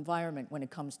usual environment when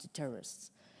it comes to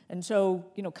terrorists. And so,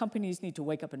 companies need to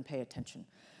wake up and pay attention.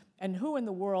 And who in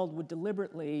the world would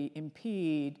deliberately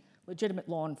impede legitimate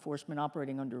law enforcement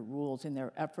operating under rules in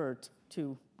their effort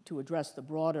to address the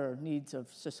broader needs of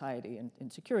society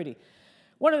and security?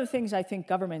 One of the things I think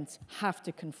governments have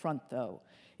to confront, though,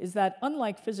 is that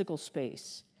unlike physical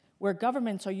space, where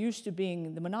governments are used to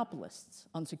being the monopolists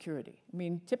on security. I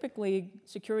mean, typically,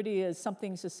 security is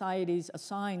something societies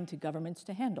assign to governments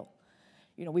to handle.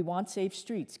 We want safe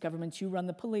streets. Governments, you run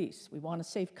the police. We want a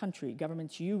safe country.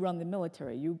 Governments, you run the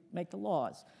military. You make the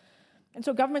laws. And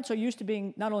so governments are used to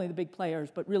being not only the big players,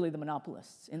 but really the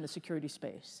monopolists in the security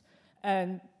space.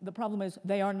 And the problem is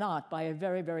they are not, by a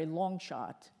very, very long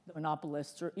shot, the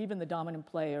monopolists or even the dominant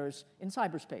players in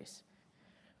cyberspace.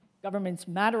 Governments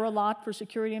matter a lot for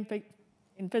security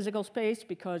in physical space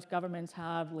because governments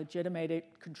have legitimate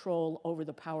control over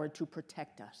the power to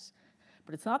protect us.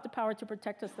 But it's not the power to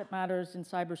protect us that matters in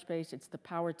cyberspace, it's the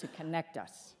power to connect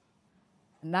us.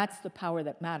 And that's the power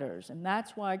that matters. And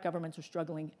that's why governments are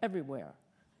struggling everywhere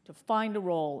to find a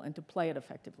role and to play it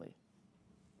effectively.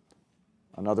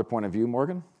 Another point of view,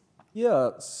 Morgan?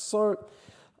 Yeah, so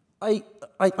I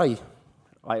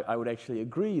would actually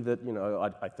agree that,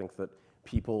 I think that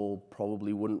people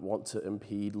probably wouldn't want to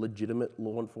impede legitimate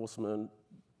law enforcement,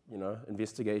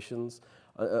 investigations.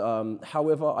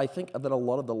 However, I think that a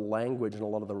lot of the language and a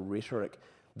lot of the rhetoric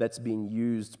that's being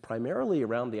used primarily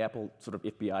around the Apple sort of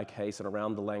FBI case and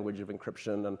around the language of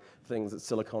encryption and things that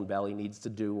Silicon Valley needs to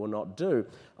do or not do,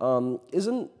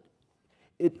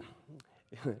 it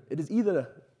is either,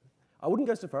 I wouldn't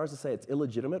go so far as to say it's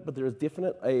illegitimate, but there is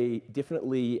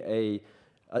definitely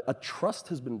a trust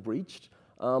has been breached.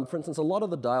 For instance, a lot of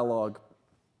the dialogue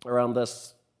around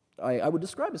this I would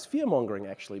describe as fear-mongering,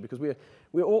 actually, because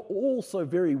we're also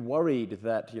very worried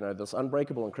that this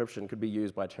unbreakable encryption could be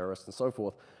used by terrorists and so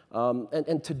forth.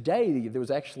 And today there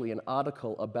was actually an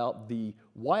article about the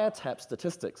wiretap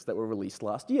statistics that were released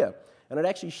last year, and it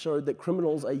actually showed that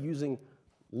criminals are using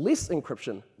less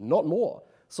encryption, not more.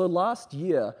 So last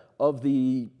year, of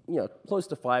the close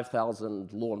to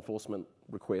 5,000 law enforcement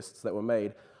requests that were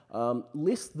made,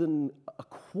 less than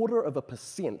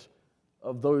 0.25%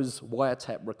 of those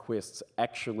wiretap requests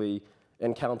actually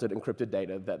encountered encrypted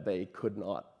data that they could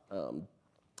not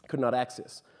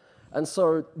access. And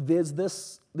so there's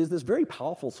this very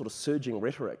powerful sort of surging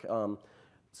rhetoric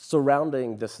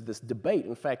surrounding this debate.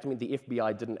 In fact, the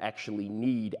FBI didn't actually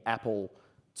need Apple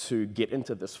to get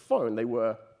into this phone. They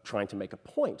were trying to make a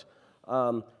point.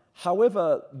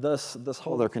 However, this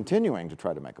whole... Well, they're continuing to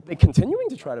try to make a point. They're continuing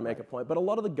to try to make a point, but a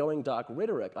lot of the going dark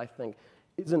rhetoric, I think,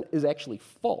 is actually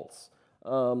false.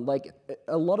 Like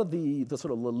a lot of the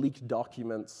sort of the leaked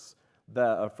documents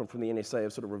that are from the NSA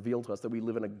have sort of revealed to us that we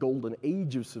live in a golden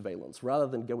age of surveillance. Rather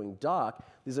than going dark,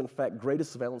 there's in fact greater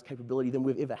surveillance capability than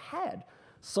we've ever had.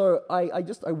 So I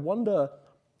wonder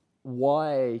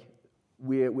why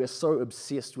we're so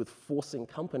obsessed with forcing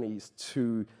companies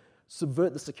to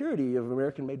subvert the security of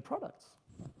American-made products.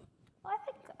 Well,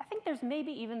 I think there's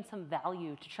maybe even some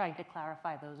value to trying to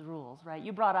clarify those rules, right?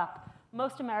 You brought up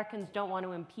most Americans don't want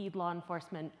to impede law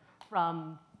enforcement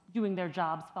from doing their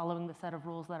jobs following the set of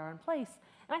rules that are in place.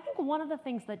 And I think one of the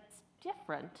things that's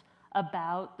different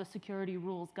about the security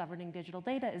rules governing digital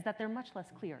data is that they're much less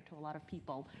clear to a lot of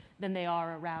people than they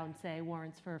are around, say,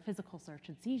 warrants for physical search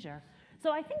and seizure.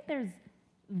 So I think there's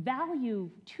value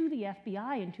to the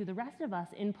FBI and to the rest of us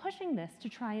in pushing this to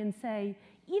try and say,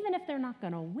 even if they're not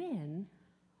going to win,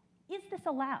 is this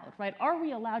allowed, right? Are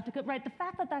we allowed to, right? The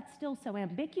fact that that's still so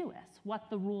ambiguous, what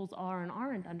the rules are and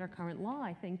aren't under current law,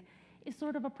 I think, is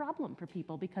sort of a problem for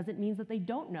people because it means that they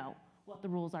don't know what the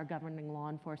rules are governing law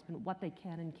enforcement, what they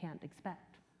can and can't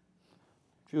expect.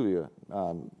 Julia,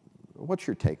 what's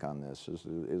your take on this?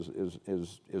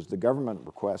 Is the government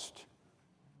request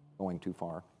going too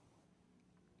far?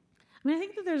 I mean, I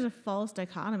think that there's a false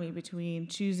dichotomy between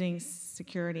choosing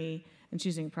security and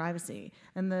choosing privacy.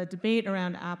 And the debate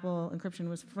around Apple encryption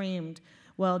was framed,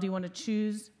 well, do you want to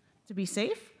choose to be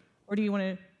safe, or do you want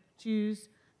to choose,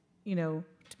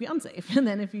 to be unsafe? And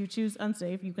then if you choose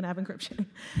unsafe, you can have encryption.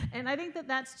 And I think that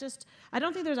that's just, I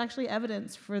don't think there's actually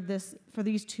evidence for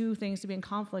these two things to be in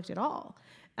conflict at all.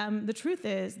 The truth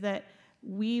is that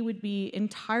we would be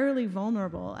entirely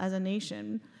vulnerable as a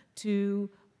nation to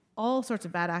all sorts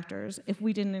of bad actors if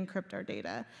we didn't encrypt our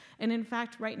data. And in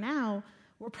fact, right now,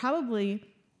 we're probably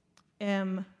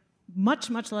much,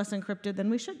 much less encrypted than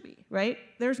we should be, right?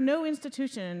 There's no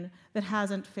institution that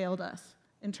hasn't failed us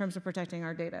in terms of protecting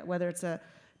our data, whether it's a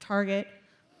Target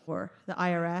or the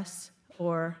IRS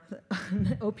or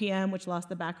the OPM, which lost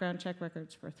the background check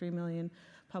records for 3 million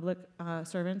public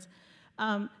servants.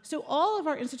 So all of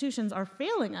our institutions are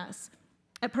failing us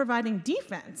at providing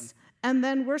defense, and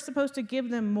then we're supposed to give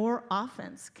them more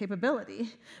offense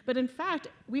capability. But in fact,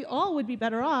 we all would be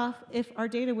better off if our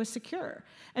data was secure.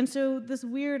 And so this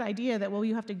weird idea that, well,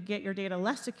 you have to get your data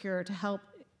less secure to help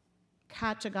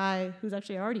catch a guy who's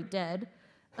actually already dead,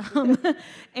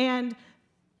 and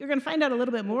you're going to find out a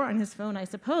little bit more on his phone, I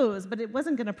suppose, but it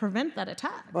wasn't going to prevent that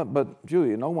attack. But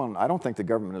Julia, I don't think the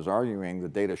government is arguing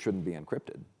that data shouldn't be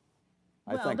encrypted.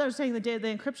 Well, they're saying the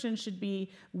encryption should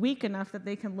be weak enough that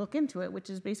they can look into it, which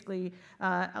is basically,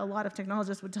 a lot of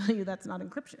technologists would tell you that's not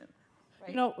encryption.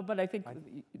 Right? But I think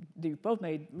you both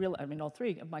made all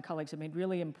three of my colleagues have made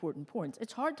really important points.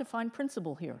 It's hard to find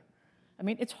principle here.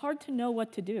 It's hard to know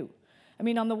what to do.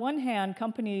 On the one hand,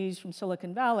 companies from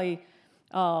Silicon Valley,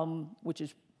 which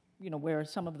is where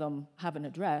some of them have an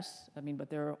address, but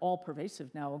they're all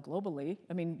pervasive now globally,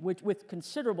 with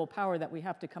considerable power that we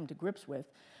have to come to grips with.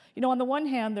 On the one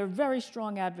hand, they're very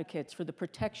strong advocates for the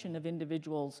protection of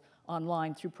individuals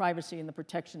online through privacy and the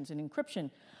protections in encryption.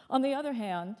 On the other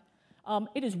hand,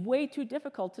 it is way too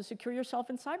difficult to secure yourself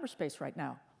in cyberspace right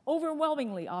now.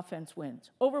 Overwhelmingly, offense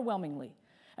wins, overwhelmingly.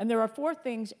 And there are 4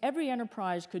 things every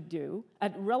enterprise could do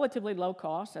at relatively low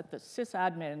cost at the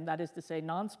sysadmin, that is to say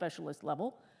non-specialist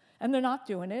level, and they're not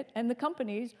doing it, and the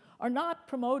companies are not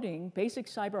promoting basic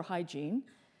cyber hygiene.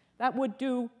 That would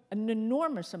do an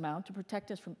enormous amount to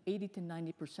protect us from 80 to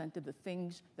 90% of the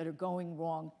things that are going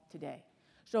wrong today.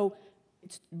 So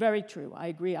it's very true. I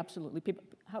agree absolutely.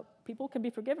 People can be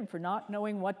forgiven for not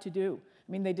knowing what to do.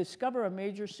 They discover a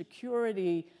major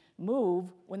security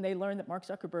move when they learn that Mark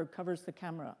Zuckerberg covers the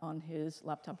camera on his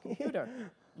laptop computer.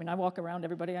 I walk around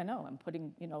everybody I know. I'm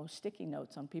putting, sticky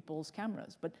notes on people's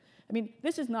cameras. But,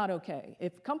 this is not okay.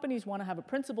 If companies want to have a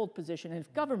principled position, and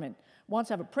if government wants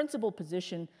to have a principled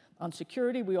position on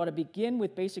security, we ought to begin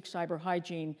with basic cyber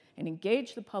hygiene and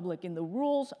engage the public in the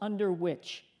rules under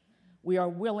which we are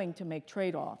willing to make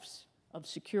trade-offs of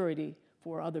security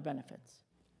for other benefits.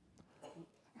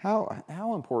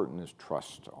 How important is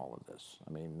trust to all of this?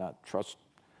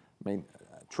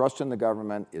 Trust in the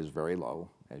government is very low,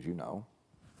 as you know,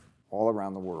 all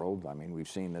around the world. We've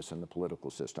seen this in the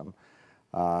political system.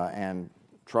 And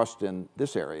trust in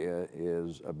this area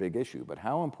is a big issue. But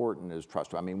how important is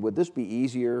trust? Would this be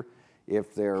easier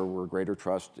if there were greater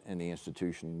trust in the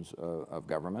institutions of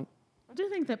government? I do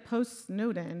think that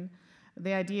post-Snowden,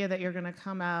 the idea that you're going to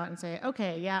come out and say,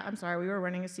 okay, yeah, I'm sorry, we were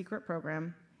running a secret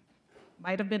program.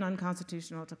 Might have been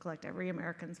unconstitutional to collect every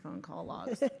American's phone call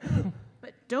logs.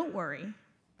 But don't worry,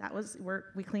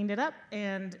 we cleaned it up,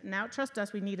 and now trust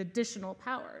us, we need additional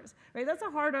powers. Right? That's a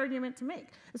hard argument to make,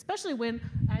 especially when,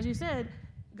 as you said,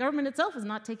 government itself is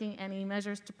not taking any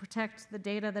measures to protect the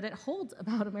data that it holds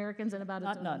about Americans and about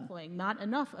its own employees. Not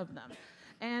enough of them.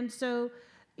 And so,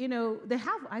 they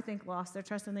have, I think, lost their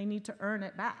trust, and they need to earn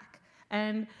it back.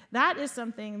 And that is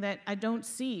something that I don't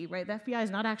see, right? The FBI is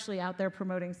not actually out there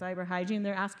promoting cyber hygiene.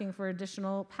 They're asking for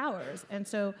additional powers. And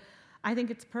so I think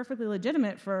it's perfectly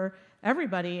legitimate for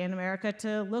everybody in America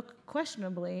to look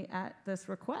questionably at this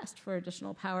request for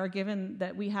additional power, given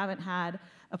that we haven't had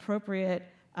appropriate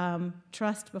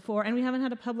trust before, and we haven't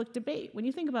had a public debate. When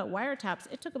you think about wiretaps,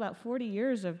 it took about 40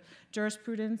 years of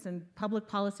jurisprudence and public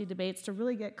policy debates to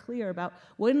really get clear about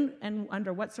when and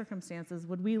under what circumstances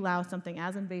would we allow something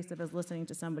as invasive as listening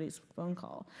to somebody's phone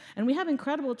call. And we have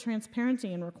incredible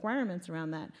transparency and requirements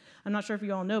around that. I'm not sure if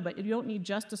you all know, but you don't need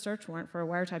just a search warrant for a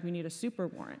wiretap, you need a super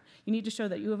warrant. You need to show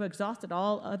that you have exhausted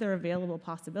all other available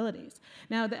possibilities.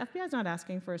 Now, the FBI is not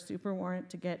asking for a super warrant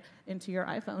to get into your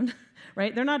iPhone,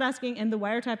 right? They're not asking, in the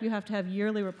wiretap you have to have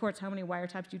yearly reports, how many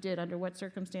wiretaps you did, under what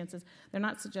circumstances. They're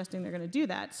not suggesting they're going to do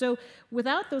that. So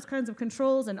without those kinds of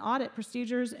controls and audit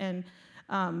procedures and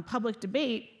public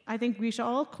debate, I think we should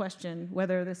all question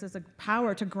whether this is a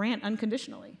power to grant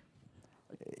unconditionally.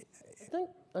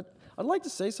 I'd like to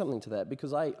say something to that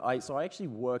because I actually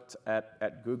worked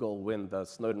at Google when the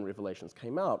Snowden revelations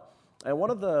came out, and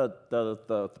one of the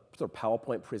sort of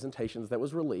PowerPoint presentations that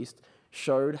was released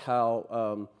showed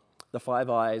how the Five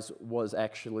Eyes was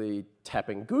actually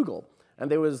tapping Google, and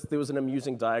there was an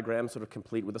amusing diagram, sort of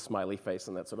complete with a smiley face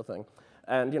and that sort of thing.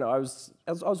 And I was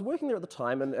working there at the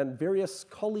time, and various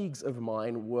colleagues of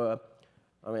mine were,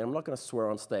 I mean, I'm not going to swear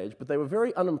on stage, but they were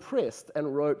very unimpressed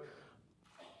and wrote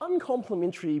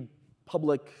uncomplimentary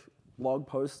public blog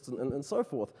posts and so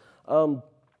forth.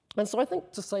 And so I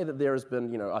think to say that there has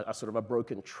been, a sort of a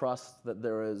broken trust, that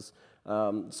there is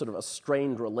sort of a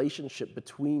strained relationship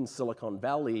between Silicon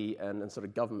Valley and sort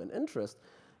of government interest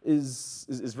is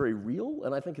very real,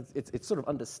 and I think it's sort of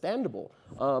understandable.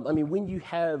 I mean, when you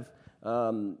have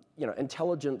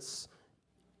intelligence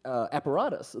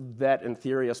apparatus that, in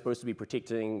theory, are supposed to be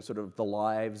protecting sort of the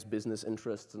lives, business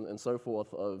interests, and so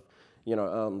forth of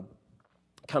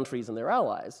countries and their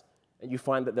allies, and you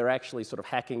find that they're actually sort of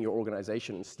hacking your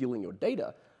organization and stealing your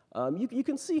data, you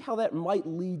can see how that might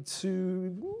lead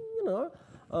to,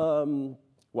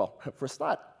 well, for a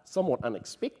start, somewhat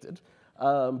unexpected,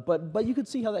 but you could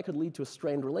see how that could lead to a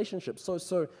strained relationship.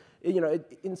 So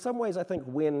in some ways, I think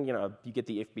when, you get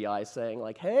the FBI saying,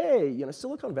 like, hey,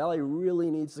 Silicon Valley really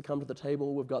needs to come to the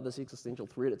table, we've got this existential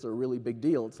threat, it's a really big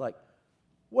deal, it's like,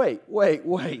 wait,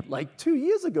 like 2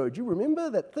 years ago, do you remember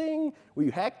that thing where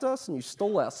you hacked us and you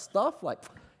stole our stuff? Like,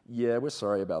 yeah, we're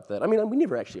sorry about that. I mean, we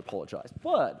never actually apologized,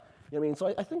 but,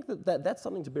 so I think that's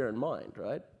something to bear in mind,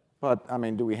 right? But, I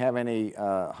mean, do we have any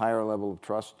higher level of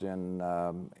trust in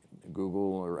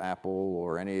Google or Apple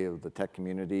or any of the tech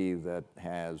community that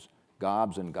has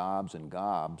gobs and gobs and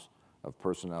gobs of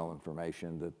personnel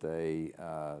information that they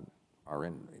are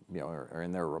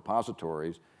in their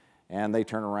repositories, and they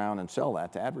turn around and sell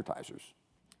that to advertisers?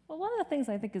 Well, one of the things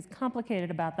I think is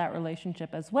complicated about that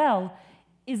relationship as well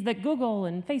is that Google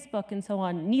and Facebook and so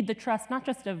on need the trust not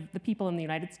just of the people in the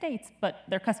United States, but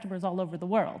their customers all over the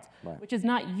world, right, which is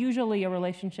not usually a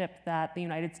relationship that the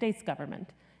United States government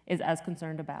is as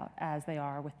concerned about as they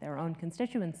are with their own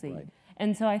constituency. Right.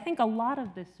 And so I think a lot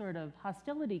of this sort of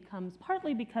hostility comes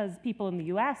partly because people in the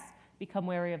US become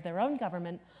wary of their own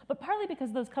government, but partly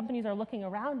because those companies are looking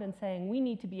around and saying, we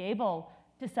need to be able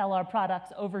to sell our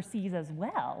products overseas as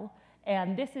well.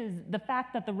 And this is the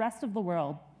fact that the rest of the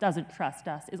world doesn't trust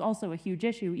us is also a huge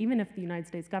issue, even if the United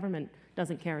States government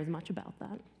doesn't care as much about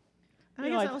that. I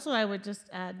guess also I would just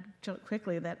add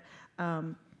quickly that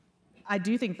I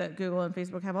do think that Google and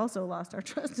Facebook have also lost our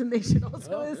trust, and they should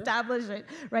also establish it,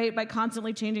 right, by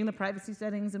constantly changing the privacy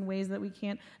settings in ways that we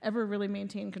can't ever really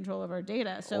maintain control of our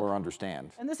data. Or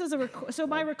understand. And this is so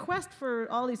my request for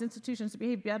all these institutions to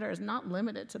behave better is not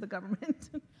limited to the government.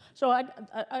 So I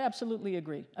absolutely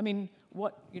agree. I mean,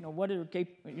 what are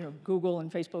Google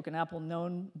and Facebook and Apple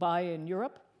known by in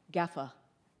Europe? GAFA.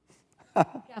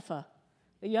 GAFA.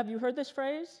 Have you heard this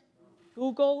phrase?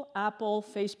 Google, Apple,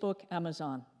 Facebook,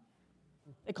 Amazon.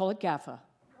 They call it GAFA.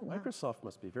 Microsoft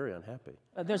must be very unhappy.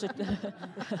 There's a.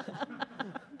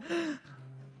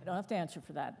 I don't have to answer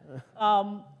for that.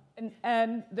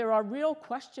 And there are real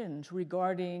questions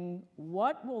regarding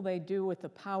what will they do with the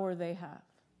power they have,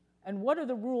 and what are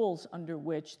the rules under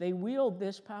which they wield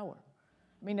this power.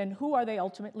 I mean, and who are they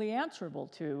ultimately answerable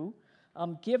to,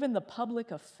 given the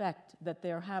public effect that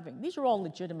they're having? These are all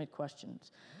legitimate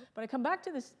questions. But I come back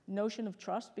to this notion of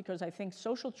trust because I think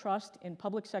social trust in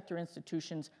public sector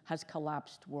institutions has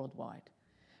collapsed worldwide.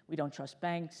 We don't trust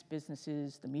banks,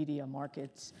 businesses, the media,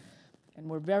 markets, and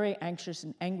we're very anxious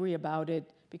and angry about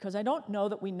it because I don't know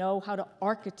that we know how to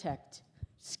architect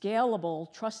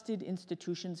scalable, trusted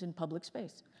institutions in public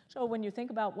space. So when you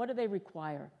think about what do they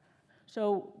require?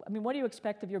 So, I mean, what do you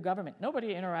expect of your government?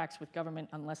 Nobody interacts with government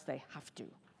unless they have to,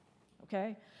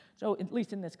 okay? So at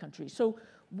least in this country. So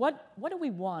what do we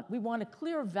want? We want a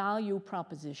clear value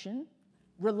proposition,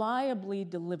 reliably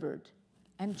delivered.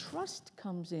 And trust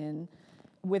comes in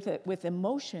with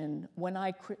emotion when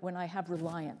I have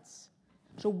reliance.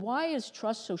 So why is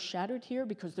trust so shattered here?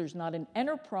 Because there's not an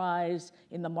enterprise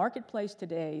in the marketplace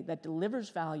today that delivers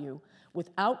value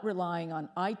without relying on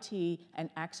IT and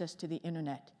access to the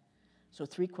internet. So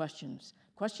 3 questions.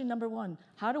 Question number 1,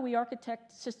 how do we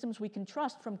architect systems we can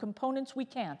trust from components we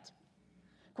can't?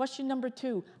 Question number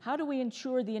 2, how do we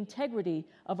ensure the integrity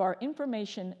of our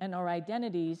information and our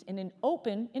identities in an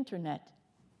open internet?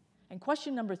 And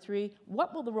question number 3,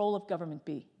 what will the role of government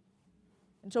be?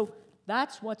 And so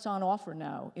that's what's on offer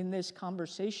now in this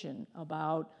conversation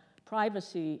about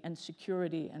privacy and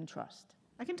security and trust.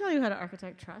 I can tell you how to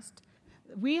architect trust.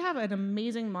 we have an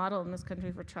amazing model in this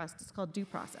country for trust. It's called due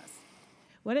process.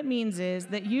 What it means is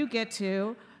that you get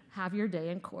to have your day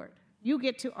in court. You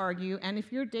get to argue, and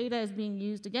if your data is being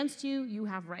used against you, you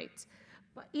have rights.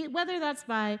 But whether that's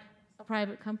by a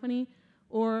private company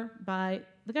or by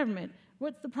the government.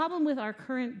 What's the problem with our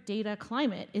current data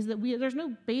climate is that there's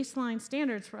no baseline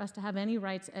standards for us to have any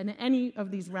rights in any of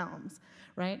these realms,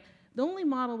 right? The only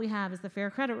model we have is the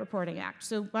Fair Credit Reporting Act.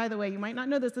 So by the way, you might not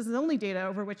know this is the only data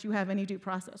over which you have any due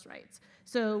process rights.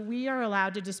 So we are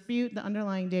allowed to dispute the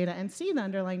underlying data and see the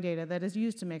underlying data that is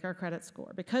used to make our credit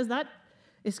score, because that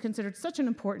is considered such an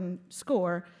important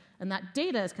score, and that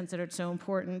data is considered so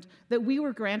important that we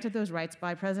were granted those rights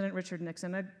by President Richard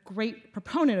Nixon, a great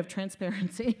proponent of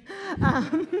transparency.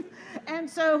 And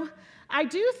so I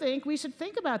do think we should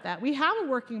think about that. We have a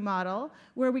working model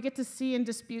where we get to see and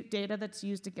dispute data that's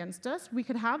used against us. We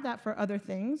could have that for other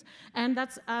things, and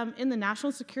that's in the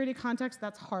national security context,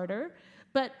 that's harder.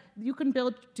 But you can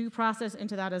build due process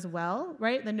into that as well,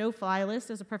 right? The no-fly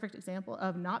list is a perfect example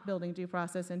of not building due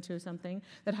process into something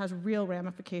that has real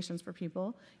ramifications for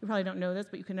people. You probably don't know this,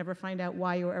 but you can never find out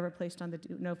why you were ever placed on the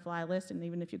no-fly list, and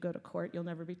even if you go to court, you'll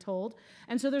never be told.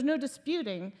 And so there's no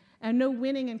disputing and no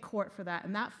winning in court for that,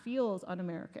 and that feels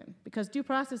un-American, because due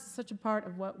process is such a part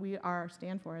of what we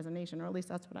stand for as a nation, or at least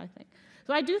that's what I think.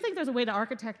 So I do think there's a way to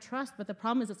architect trust, but the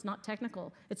problem is it's not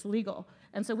technical, it's legal.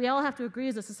 And so we all have to agree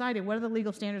as a society, what are the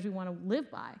legal standards we want to live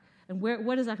by, and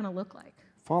what is that going to look like?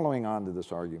 Following on to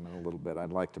this argument a little bit,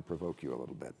 I'd like to provoke you a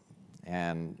little bit.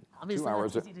 And obviously 2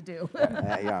 hours that's easy to do.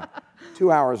 yeah.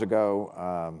 2 hours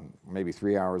ago, maybe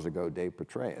 3 hours ago, Dave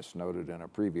Petraeus noted in a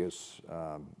previous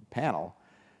panel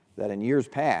that in years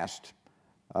past,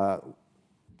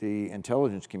 the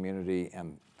intelligence community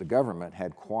and the government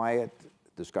had quiet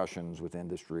discussions with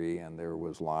industry, and there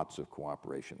was lots of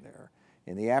cooperation there.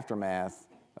 In the aftermath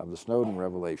of the Snowden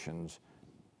revelations,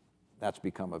 that's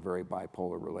become a very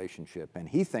bipolar relationship, and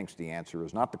he thinks the answer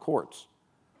is not the courts,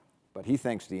 but he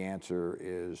thinks the answer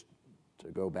is to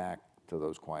go back to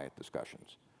those quiet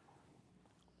discussions.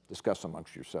 Discuss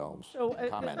amongst yourselves.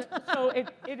 Comment. So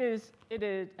it is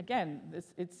again,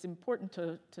 it's important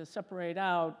to separate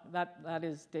out that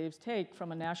is Dave's take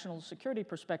from a national security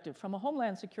perspective. From a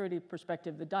homeland security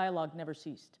perspective, the dialogue never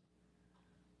ceased.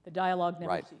 The dialogue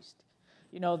never ceased.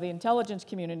 You know, the intelligence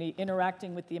community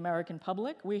interacting with the American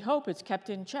public, we hope it's kept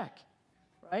in check,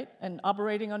 right? And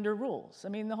operating under rules. I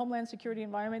mean, the homeland security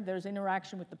environment, there's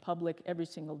interaction with the public every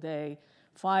single day,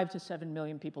 5 to 7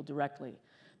 million people directly.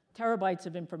 Terabytes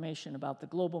of information about the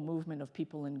global movement of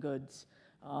people and goods,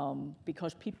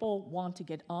 because people want to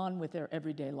get on with their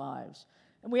everyday lives.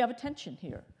 And we have a tension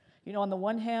here. You know, on the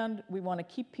one hand, we want to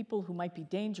keep people who might be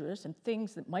dangerous and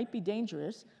things that might be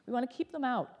dangerous, we want to keep them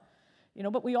out. You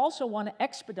know, but we also want to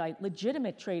expedite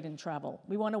legitimate trade and travel.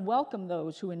 We want to welcome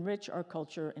those who enrich our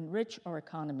culture, enrich our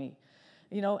economy.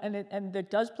 You know, and it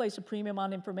does place a premium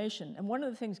on information. And one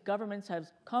of the things governments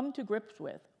have come to grips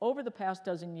with over the past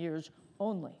dozen years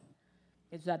only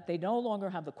is that they no longer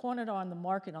have the corner on the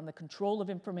market on the control of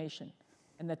information,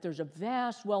 and that there's a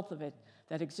vast wealth of it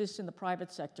that exists in the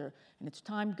private sector, and it's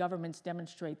time governments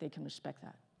demonstrate they can respect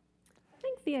that. I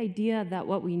think the idea that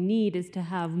what we need is to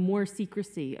have more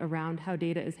secrecy around how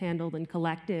data is handled and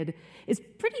collected is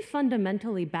pretty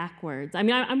fundamentally backwards. I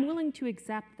mean, I'm willing to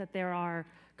accept that there are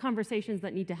conversations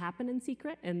that need to happen in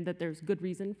secret and that there's good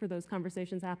reason for those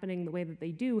conversations happening the way that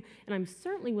they do. And I'm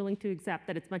certainly willing to accept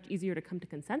that it's much easier to come to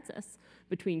consensus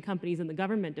between companies and the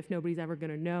government if nobody's ever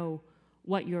going to know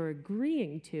what you're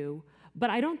agreeing to. But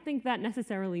I don't think that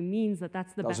necessarily means that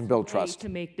that's the best way to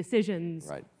make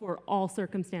decisions for all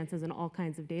circumstances and all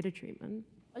kinds of data treatment.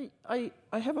 I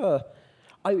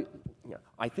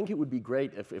think it would be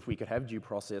great if we could have due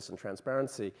process and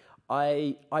transparency.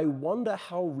 I wonder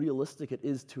how realistic it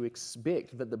is to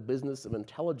expect that the business of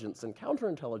intelligence and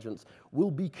counterintelligence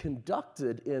will be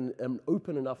conducted in an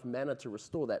open enough manner to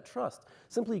restore that trust.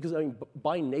 Simply because, I mean,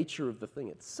 by nature of the thing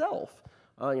itself,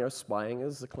 you know, spying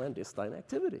is a clandestine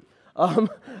activity.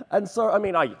 And so, I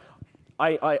mean,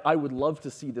 I would love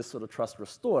to see this sort of trust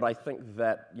restored. I think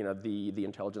that, you know, the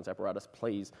intelligence apparatus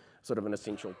plays sort of an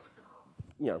essential,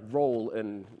 you know, role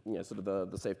in, you know, sort of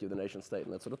the safety of the nation state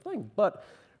and that sort of thing.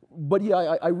 But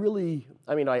yeah,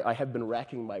 I have been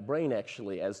racking my brain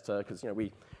actually as to, because, you know,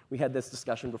 we had this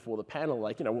discussion before the panel,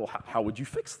 like, you know, well, how would you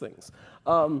fix things?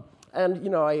 And,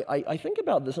 you know, I think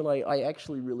about this and I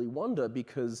actually really wonder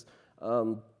because,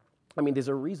 I mean, there's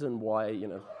a reason why, you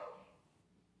know,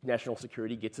 national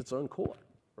security gets its own court,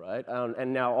 right?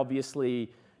 And now,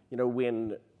 obviously, you know,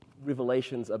 when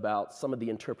revelations about some of the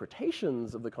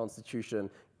interpretations of the Constitution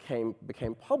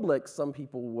became public, some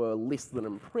people were less than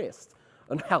impressed.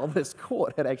 on how this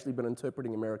court had actually been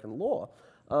interpreting American law.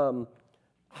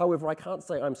 However, I can't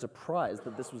say I'm surprised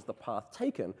that this was the path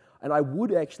taken, and I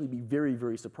would actually be very,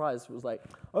 very surprised if it was like,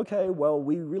 okay, well,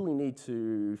 we really need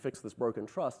to fix this broken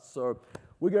trust, so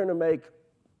we're going to make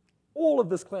all of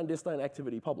this clandestine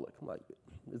activity public. I'm like,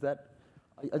 is that?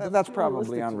 That's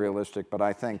probably unrealistic, but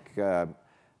I think,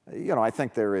 you know, I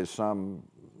think there is some,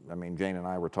 I mean, Jane and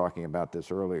I were talking about this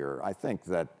earlier. I think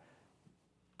that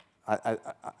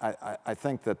I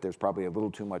think that there's probably a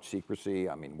little too much secrecy.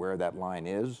 I mean, where that line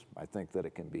is, I think that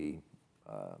it can be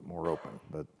more open.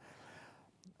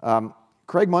 But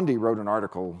Craig Mundy wrote an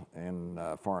article in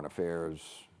Foreign Affairs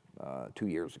 2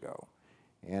 years ago,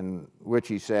 in which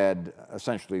he said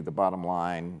essentially the bottom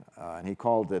line, and he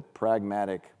called it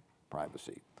pragmatic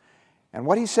privacy. And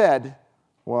what he said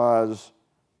was,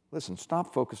 listen,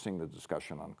 stop focusing the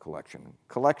discussion on collection.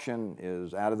 Collection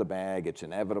is out of the bag, it's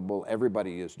inevitable,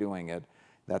 everybody is doing it,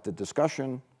 that the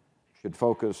discussion should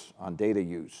focus on data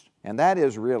use. And that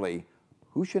is really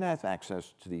who should have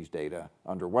access to these data,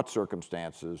 under what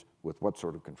circumstances, with what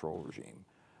sort of control regime.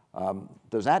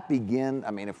 Does that begin,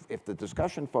 I mean, if the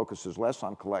discussion focuses less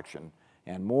on collection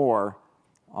and more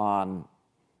on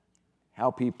how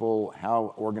people,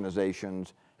 how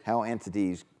organizations, how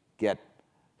entities get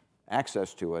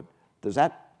access to it, does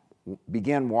that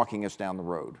begin walking us down the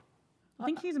road? I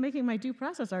think he's making my due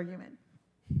process argument,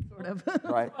 sort of.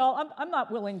 Right. Well, I'm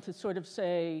not willing to sort of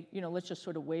say, you know, let's just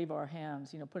sort of wave our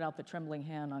hands, you know, put out the trembling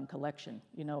hand on collection.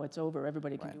 You know, it's over,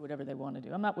 everybody can do whatever they want to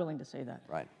do. I'm not willing to say that.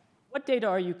 Right. What data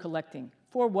are you collecting?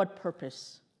 For what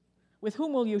purpose? With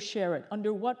whom will you share it?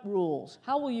 Under what rules?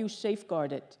 How will you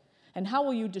safeguard it? And how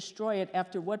will you destroy it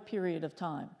after what period of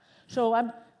time? So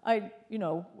you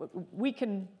know, we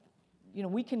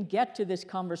can get to this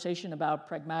conversation about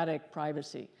pragmatic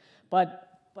privacy,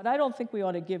 but I don't think we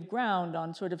ought to give ground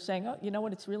on sort of saying, oh, you know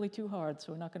what, it's really too hard,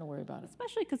 so we're not going to worry about it.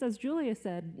 Especially because, as Julia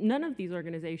said, none of these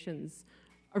organizations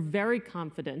are very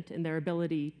confident in their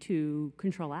ability to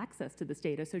control access to this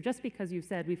data. So just because you've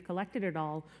said we've collected it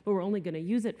all, but we're only going to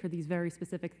use it for these very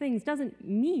specific things, doesn't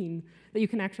mean that you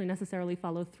can actually necessarily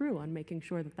follow through on making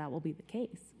sure that that will be the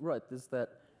case. Right, there's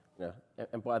that, you know,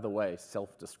 and by the way,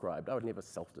 self-described. I would never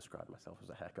self-describe myself as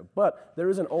a hacker, but there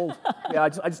is an old, yeah,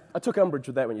 I took umbrage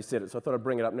with that when you said it, so I thought I'd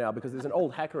bring it up now, because there's an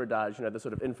old hacker adage, you know, the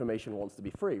sort of information wants to be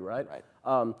free, right?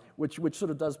 Which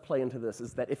sort of does play into this,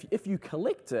 is that if you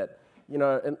collect it, you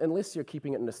know, unless you're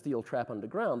keeping it in a steel trap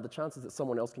underground, the chances that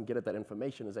someone else can get at that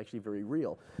information is actually very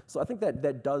real. So I think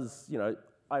that does, you know,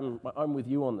 I'm with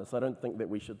you on this. I don't think that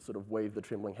we should sort of wave the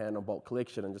trembling hand on bulk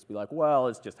collection and just be like, well,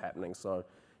 it's just happening. So,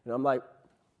 you know, I'm like,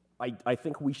 I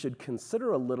think we should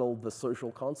consider a little the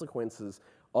social consequences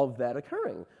of that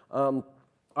occurring.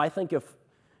 I think if,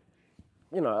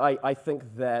 you know, I think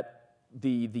that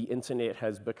the internet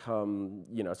has become,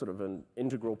 you know, sort of an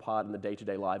integral part in the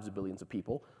day-to-day lives of billions of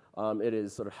people. It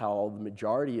is sort of how the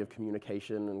majority of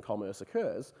communication and commerce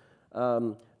occurs.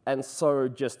 And so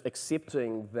just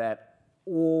accepting that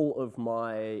all of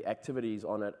my activities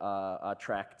on it are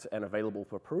tracked and available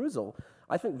for perusal,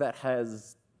 I think that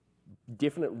has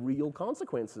definite real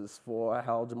consequences for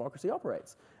how democracy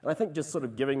operates. And I think just sort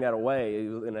of giving that away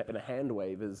in a hand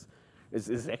wave is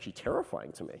actually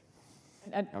terrifying to me.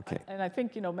 And I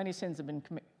think, you know, many sins have been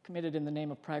committed in the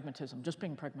name of pragmatism, just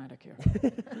being pragmatic here.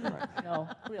 Right. No,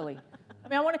 really. I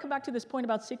mean, I want to come back to this point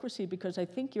about secrecy, because I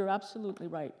think you're absolutely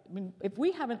right. I mean, if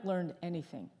we haven't learned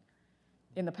anything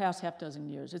in the past half dozen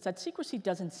years, it's that secrecy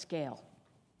doesn't scale.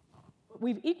 But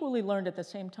we've equally learned at the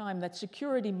same time that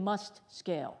security must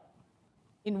scale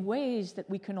in ways that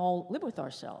we can all live with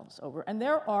ourselves over. And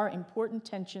there are important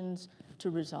tensions to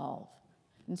resolve.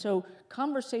 And so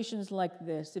conversations like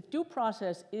this, if due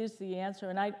process is the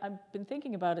answer, and I've been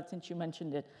thinking about it since you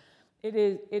mentioned it, it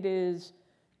is,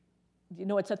 you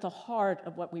know, it's at the heart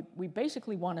of what we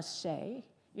basically want to say.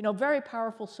 You know, very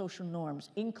powerful social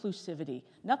norms, inclusivity,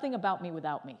 nothing about me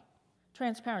without me.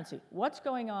 Transparency, what's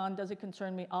going on, does it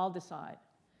concern me, I'll decide.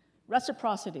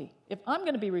 Reciprocity, if I'm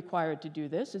going to be required to do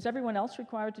this, is everyone else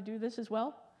required to do this as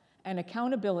well? And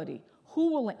accountability,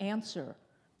 who will answer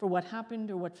for what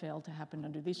happened or what failed to happen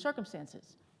under these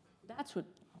circumstances? That's what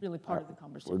really part of the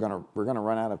conversation. We're gonna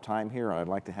run out of time here. I'd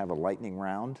like to have a lightning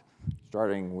round,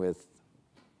 starting with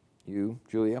you,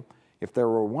 Julia. If there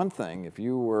were one thing, if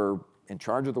you were in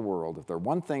charge of the world, if there were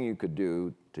one thing you could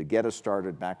do to get us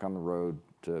started back on the road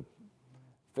to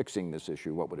fixing this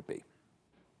issue, what would it be?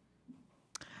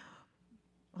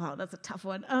 Wow, that's a tough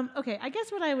one. Okay, I guess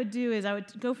what I would do is I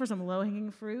would go for some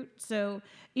low-hanging fruit. So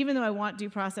even though I want due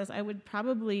process, I would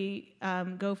probably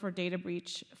go for data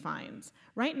breach fines.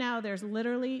 Right now, there's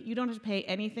literally, you don't have to pay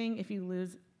anything if you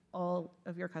lose all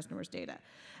of your customers' data.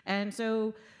 And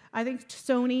so I think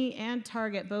Sony and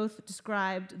Target both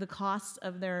described the costs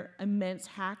of their immense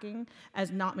hacking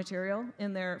as not material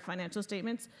in their financial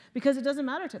statements because it doesn't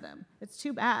matter to them. It's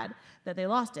too bad that they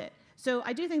lost it. So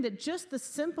I do think that just the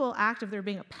simple act of there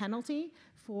being a penalty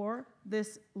for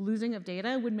this losing of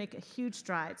data would make a huge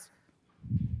strides.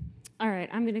 All right,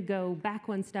 I'm going to go back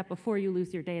one step before you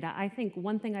lose your data. I think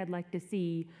one thing I'd like to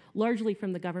see, largely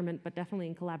from the government, but definitely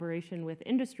in collaboration with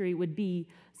industry, would be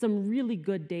some really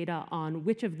good data on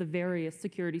which of the various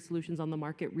security solutions on the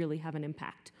market really have an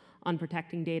impact on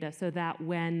protecting data, so that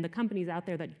when the companies out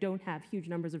there that don't have huge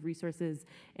numbers of resources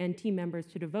and team members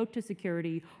to devote to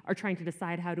security are trying to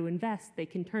decide how to invest, they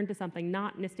can turn to something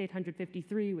not NIST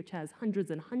 853, which has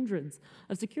hundreds and hundreds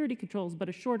of security controls, but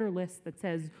a shorter list that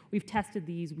says, we've tested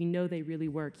these, we know they really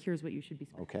work, here's what you should be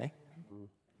spending. Okay.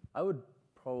 I would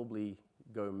probably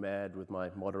go mad with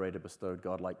my moderator bestowed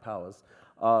godlike powers,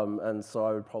 and so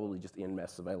I would probably just end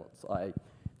mass surveillance. I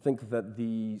think that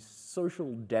the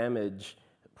social damage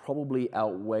probably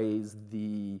outweighs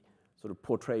the sort of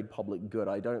portrayed public good.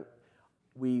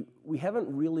 We haven't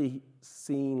really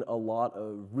seen a lot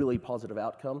of really positive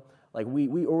outcome. Like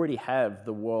we already have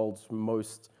the world's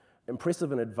most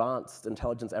impressive and advanced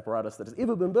intelligence apparatus that has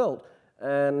ever been built,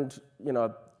 and you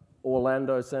know,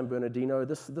 Orlando, San Bernardino,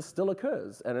 this still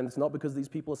occurs, and it's not because these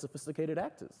people are sophisticated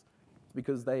actors. It's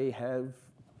because they have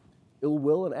ill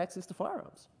will and access to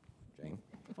firearms. Jane?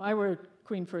 If I were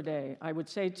queen for a day, I would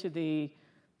say to the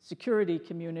security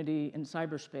community in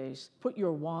cyberspace, put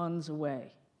your wands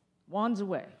away. Wands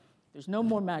away. There's no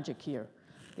more magic here.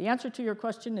 The answer to your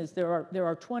question is there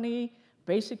are 20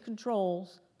 basic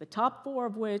controls, the top 4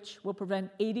 of which will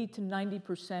prevent 80 to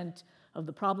 90% of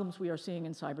the problems we are seeing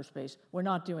in cyberspace. We're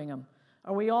not doing them.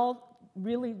 Do we all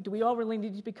really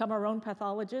need to become our own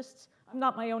pathologists? I'm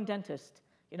not my own dentist.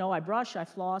 You know, I brush, I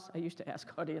floss. I used to ask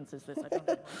audiences this, I don't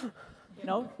know. You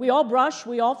know, we all brush,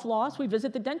 we all floss, we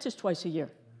visit the dentist twice a year.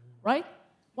 Right?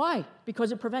 Why?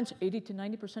 Because it prevents 80 to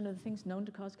 90% of the things known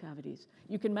to cause cavities.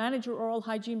 You can manage your oral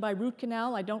hygiene by root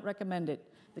canal. I don't recommend it.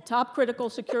 The top critical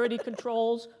security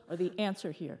controls are the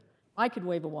answer here. I could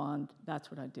wave a wand. That's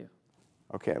what I'd do.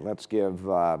 Okay, let's give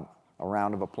a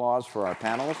round of applause for our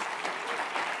panelists.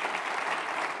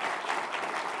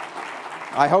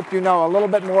 I hope you know a little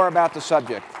bit more about the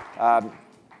subject.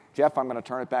 Jeff, I'm going to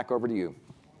turn it back over to you.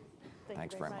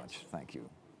 Thanks very much. Thank you.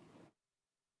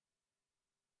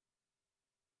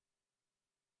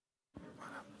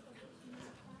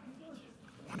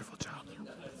 Wonderful job.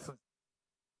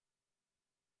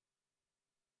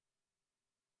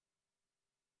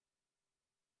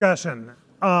 Discussion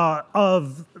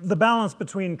of the balance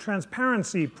between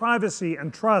transparency, privacy,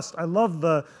 and trust. I love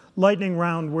the lightning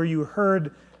round where you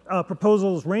heard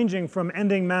proposals ranging from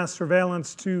ending mass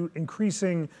surveillance to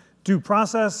increasing due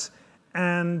process,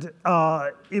 and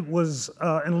it was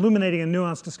an illuminating and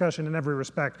nuanced discussion in every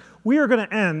respect. We are going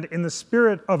to end in the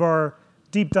spirit of our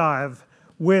deep dive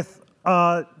with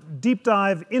a deep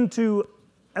dive into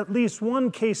at least one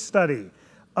case study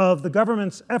of the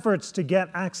government's efforts to get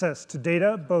access to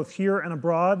data, both here and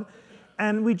abroad.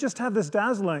 And we just have this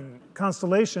dazzling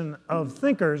constellation of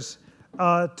thinkers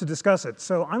to discuss it.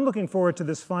 So I'm looking forward to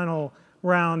this final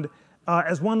round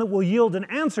as one that will yield an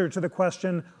answer to the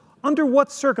question, under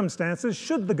what circumstances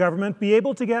should the government be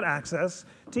able to get access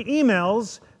to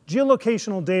emails,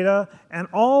 geolocational data, and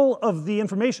all of the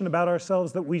information about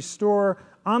ourselves that we store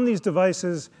on these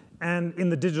devices and in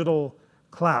the digital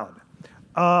cloud.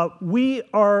 We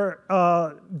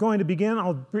are going to begin.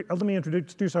 Let me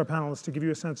introduce our panelists to give you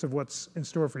a sense of what's in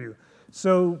store for you.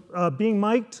 So being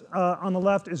mic'd on the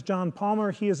left is John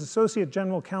Palmer. He is Associate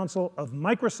General Counsel of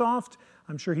Microsoft.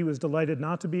 I'm sure he was delighted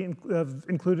not to be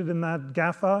included in that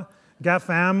GAFA.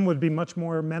 GAFAM would be much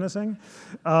more menacing,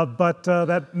 but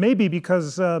that may be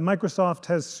because Microsoft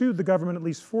has sued the government at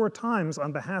least 4 times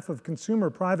on behalf of consumer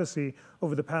privacy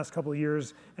over the past couple of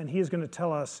years, and he is going to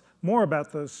tell us more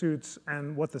about those suits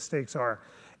and what the stakes are.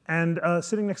 And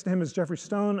sitting next to him is Jeffrey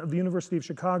Stone of the University of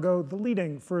Chicago, the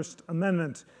leading First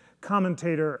Amendment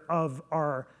commentator of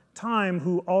our time,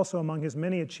 who also, among his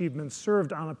many achievements,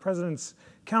 served on a president's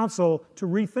council to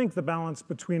rethink the balance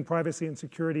between privacy and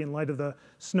security in light of the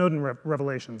Snowden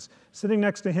revelations. Sitting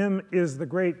next to him is the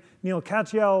great Neil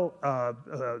Katyal,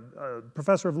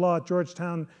 professor of law at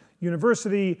Georgetown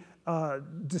University,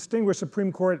 distinguished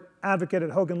Supreme Court advocate at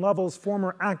Hogan Lovells,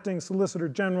 former acting Solicitor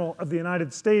General of the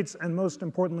United States, and most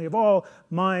importantly of all,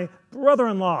 my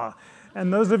brother-in-law.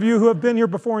 And those of you who have been here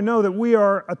before know that we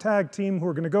are a tag team who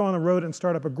are going to go on the road and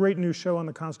start up a great new show on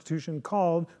the Constitution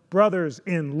called Brothers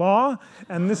in Law.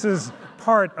 And this is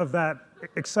part of that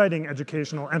exciting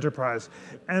educational enterprise.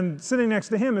 And sitting next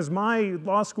to him is my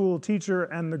law school teacher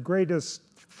and the greatest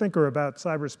thinker about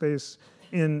cyberspace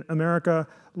in America,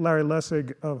 Larry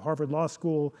Lessig of Harvard Law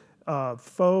School,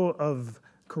 foe of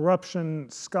corruption,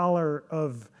 scholar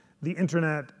of the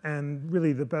internet, and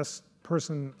really the best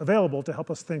person available to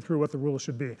help us think through what the rules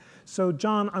should be. So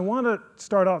John, I want to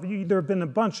start off, there have been a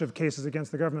bunch of cases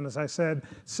against the government, as I said.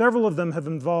 Several of them have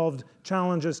involved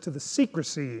challenges to the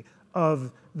secrecy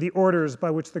of the orders by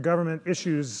which the government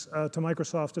issues to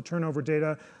Microsoft to turn over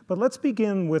data. But let's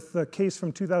begin with the case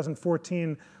from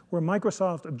 2014 where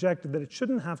Microsoft objected that it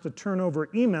shouldn't have to turn over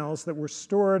emails that were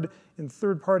stored in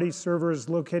third-party servers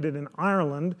located in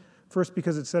Ireland. First,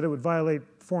 because it said it would violate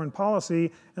foreign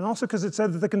policy, and also because it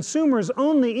said that the consumers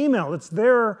own the email. It's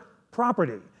their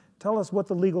property. Tell us what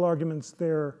the legal arguments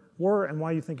there were and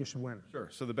why you think you should win. Sure.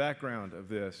 So the background of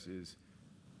this is,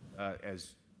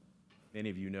 as many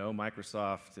of you know,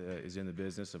 Microsoft is in the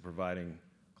business of providing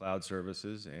cloud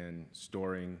services and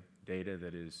storing data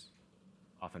that is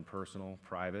often personal,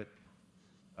 private,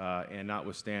 and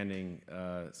notwithstanding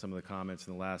some of the comments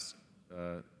in the last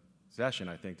session,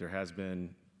 I think there has been,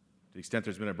 to the extent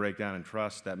there's been a breakdown in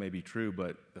trust, that may be true,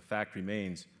 but the fact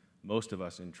remains most of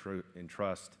us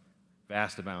entrust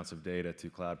vast amounts of data to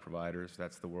cloud providers.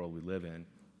 That's the world we live in.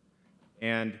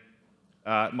 And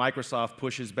Microsoft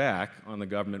pushes back on the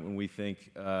government when we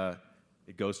think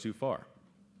it goes too far.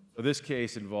 So this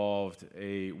case involved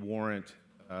a warrant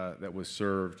that was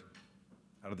served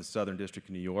out of the Southern District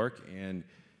of New York, and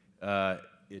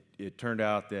it turned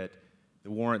out that the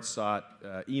warrant sought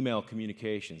email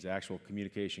communications, actual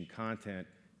communication content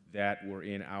that were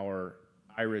in our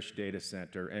Irish data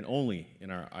center and only in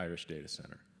our Irish data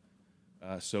center.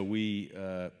 So we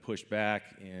pushed back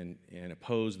and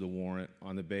opposed the warrant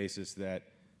on the basis that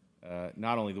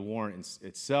not only the warrant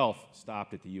itself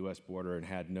stopped at the US border and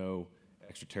had no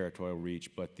extraterritorial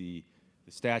reach, but the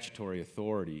statutory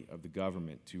authority of the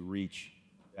government to reach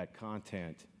that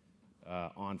content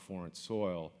on foreign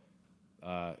soil,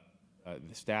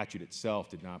 the statute itself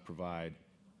did not provide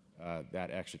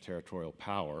that extraterritorial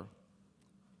power.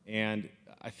 And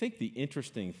I think the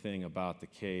interesting thing about the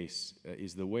case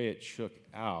is the way it shook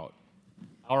out.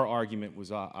 Our argument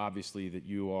was obviously that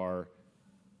you are,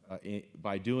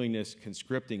 by doing this,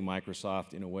 conscripting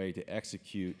Microsoft in a way to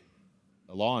execute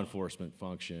a law enforcement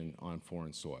function on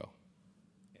foreign soil.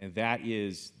 And that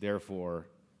is, therefore,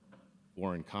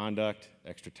 foreign conduct,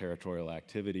 extraterritorial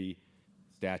activity.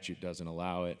 Statute doesn't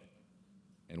allow it,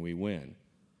 and we win.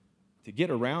 To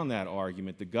get around that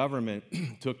argument, the government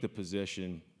took the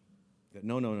position that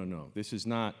no, this is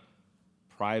not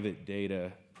private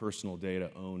data, personal data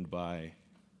owned by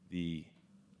the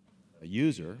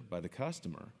user, by the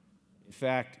customer. In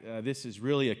fact, this is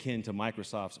really akin to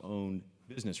Microsoft's own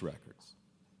business records.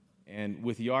 And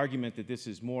with the argument that this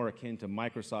is more akin to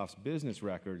Microsoft's business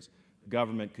records, the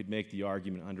government could make the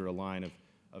argument under a line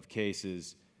of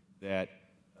cases that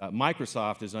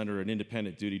Microsoft is under an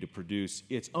independent duty to produce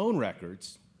its own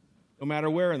records, no matter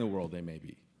where in the world they may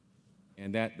be.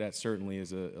 And that certainly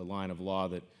is a line of law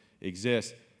that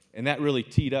exists. And that really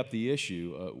teed up the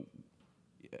issue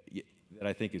that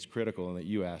I think is critical and that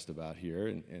you asked about here,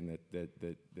 and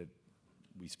that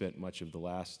we spent much of the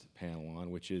last panel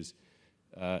on, which is,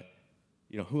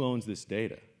 who owns this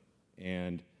data?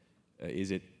 And is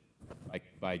it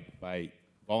by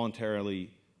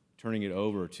voluntarily turning it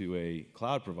over to a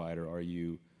cloud provider, are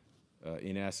you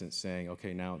in essence saying,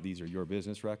 okay, now these are your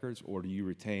business records, or do you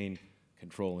retain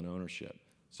control and ownership?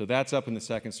 So that's up in the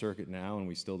Second Circuit now, and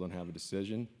we still don't have a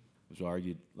decision. It was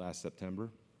argued last September,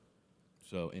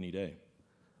 so any day.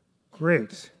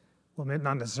 Great. Well,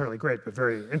 not necessarily great, but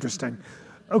very interesting.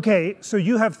 Okay, so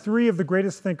you have three of the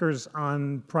greatest thinkers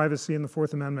on privacy and the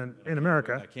Fourth Amendment in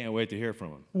America. I can't wait to hear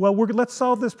from them. Well, let's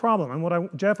solve this problem. And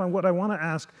Jeff, what I want to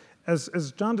ask,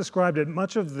 as John described it,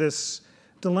 much of this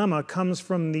dilemma comes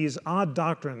from these odd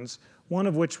doctrines, one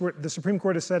of which the Supreme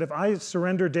Court has said, if I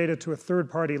surrender data to a third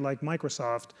party like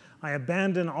Microsoft, I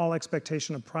abandon all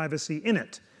expectation of privacy in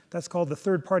it. That's called the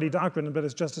third-party doctrine, but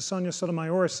as Justice Sonia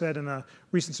Sotomayor said in a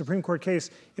recent Supreme Court case,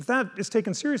 if that is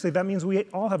taken seriously, that means we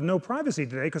all have no privacy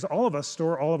today, because all of us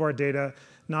store all of our data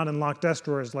not in locked desk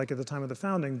drawers like at the time of the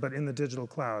founding, but in the digital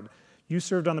cloud. You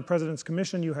served on the President's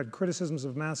Commission. You had criticisms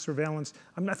of mass surveillance.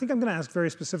 I think I'm going to ask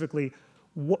very specifically,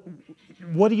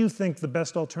 what do you think the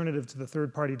best alternative to the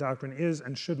third-party doctrine is,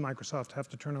 and should Microsoft have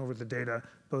to turn over the data,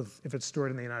 both if it's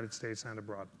stored in the United States and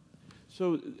abroad?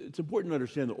 So it's important to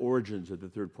understand the origins of the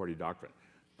third-party doctrine.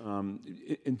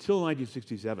 Until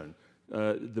 1967,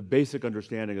 the basic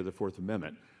understanding of the Fourth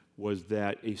Amendment was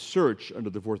that a search under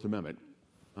the Fourth Amendment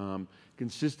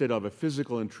consisted of a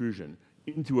physical intrusion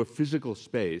into a physical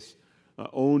space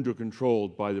owned or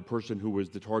controlled by the person who was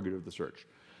the target of the search.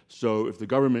 So if the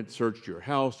government searched your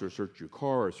house or searched your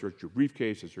car or searched your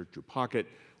briefcase or searched your pocket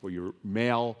or your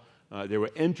mail, they were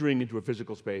entering into a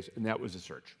physical space, and that was a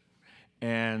search.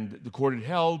 And the court had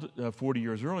held 40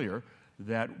 years earlier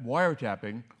that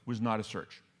wiretapping was not a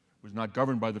search, was not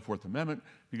governed by the Fourth Amendment,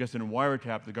 because in a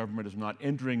wiretap, the government is not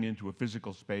entering into a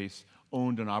physical space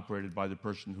owned and operated by the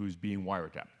person who's being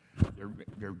wiretapped.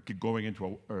 They're going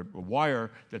into a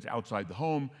wire that's outside the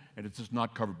home, and it's just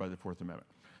not covered by the Fourth Amendment.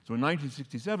 So in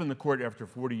 1967, the court, after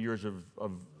 40 years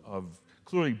of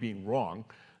clearly being wrong,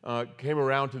 came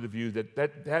around to the view that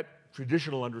that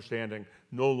traditional understanding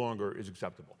no longer is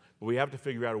acceptable. But we have to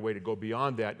figure out a way to go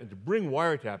beyond that and to bring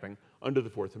wiretapping under the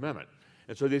Fourth Amendment.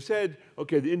 And so they said,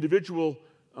 okay, the individual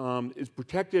is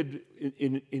protected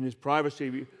in his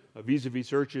privacy vis-a-vis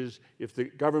searches if the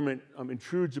government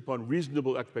intrudes upon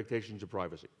reasonable expectations of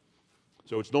privacy.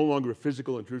 So it's no longer a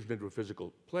physical intrusion into a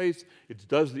physical place. It's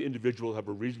does the individual have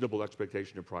a reasonable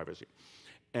expectation of privacy?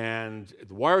 And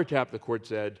the wiretap, the court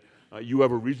said, you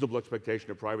have a reasonable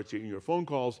expectation of privacy in your phone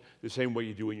calls the same way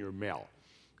you do in your mail.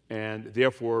 And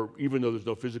therefore, even though there's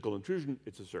no physical intrusion,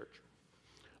 it's a search.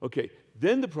 Okay,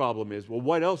 then the problem is, well,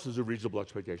 what else is a reasonable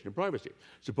expectation of privacy?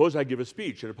 Suppose I give a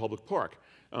speech in a public park.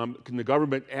 Can the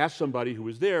government ask somebody who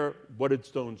was there, what did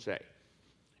Stone say?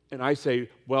 And I say,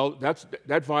 well,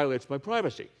 that violates my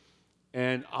privacy.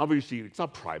 And obviously, it's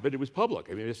not private, it was public.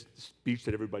 I mean, it's a speech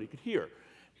that everybody could hear.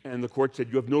 And the court said,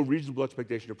 you have no reasonable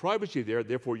expectation of privacy there,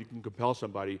 therefore you can compel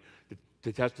somebody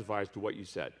to testify as to what you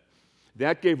said.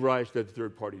 That gave rise to the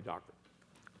third-party doctrine.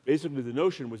 Basically, the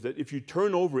notion was that if you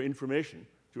turn over information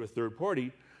to a third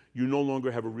party, you no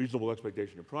longer have a reasonable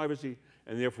expectation of privacy,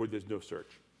 and therefore there's no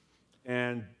search.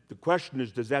 And the question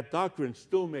is, does that doctrine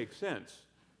still make sense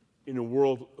in a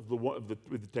world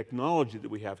with the technology that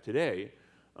we have today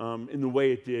in the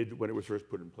way it did when it was first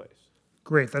put in place?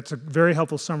 Great, that's a very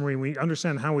helpful summary. We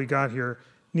understand how we got here.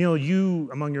 Neil, you,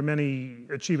 among your many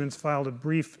achievements, filed a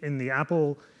brief in the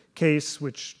Apple case,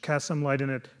 which casts some light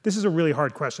in it. This is a really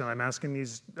hard question I'm asking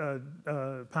these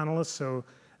panelists,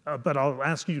 but I'll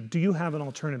ask you, do you have an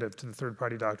alternative to the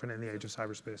third-party doctrine in the age of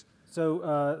cyberspace? So,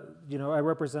 I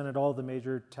represented all the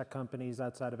major tech companies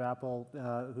outside of Apple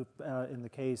in the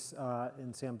case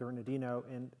in San Bernardino,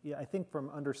 and I think from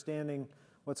understanding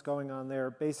what's going on there,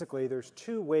 basically there's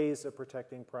two ways of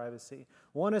protecting privacy.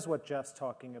 One is what Jeff's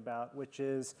talking about, which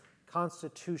is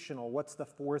constitutional. What's the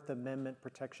Fourth Amendment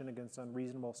protection against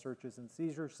unreasonable searches and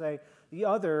seizures say? The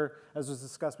other, as was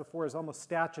discussed before, is almost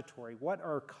statutory.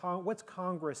 What's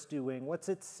Congress doing? What's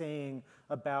it saying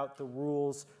about the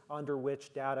rules under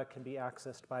which data can be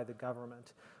accessed by the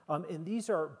government? And these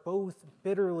are both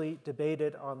bitterly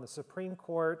debated on the Supreme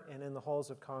Court and in the halls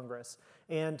of Congress.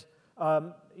 And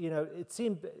it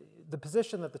seemed the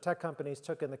position that the tech companies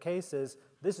took in the case is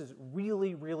this is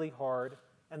really, really hard.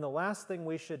 And the last thing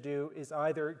we should do is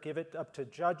either give it up to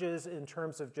judges in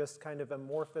terms of just kind of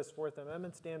amorphous Fourth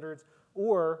Amendment standards,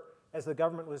 or, as the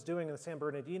government was doing in San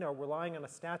Bernardino, relying on a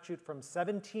statute from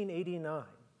 1789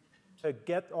 to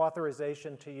get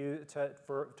authorization to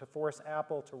force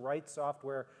Apple to write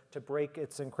software to break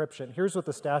its encryption. Here's what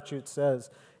the statute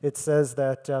says. It says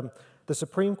that the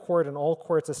Supreme Court and all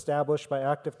courts established by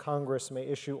act of Congress may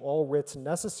issue all writs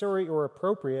necessary or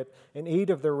appropriate in aid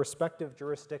of their respective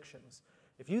jurisdictions.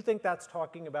 If you think that's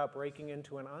talking about breaking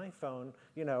into an iPhone,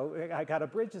 I got a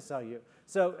bridge to sell you.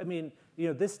 So,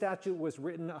 this statute was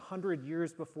written 100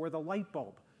 years before the light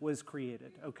bulb was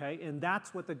created, okay? And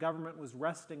that's what the government was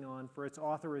resting on for its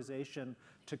authorization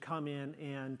to come in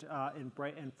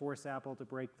and force Apple to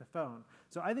break the phone.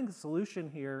 So I think the solution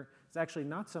here is actually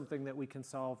not something that we can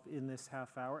solve in this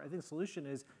half hour. I think the solution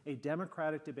is a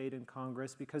democratic debate in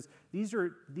Congress, because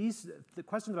the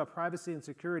questions about privacy and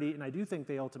security, and I do think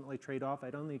they ultimately trade off,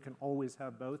 I don't think you can always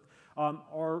have both,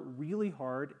 are really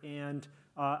hard, and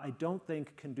I don't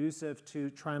think conducive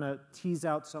to trying to tease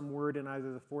out some word in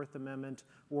either the Fourth Amendment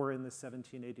or in the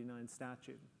 1789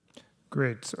 statute.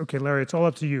 Great. Okay, Larry, it's all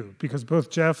up to you, because both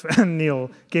Jeff and Neil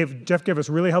gave us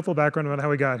really helpful background about how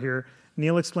we got here.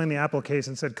 Neil explained the Apple case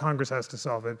and said Congress has to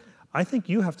solve it. I think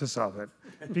you have to solve it,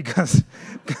 because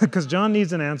John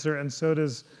needs an answer, and so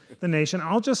does the nation.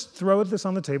 I'll just throw this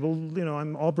on the table.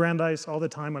 I'm all Brandeis all the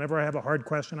time. Whenever I have a hard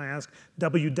question, I ask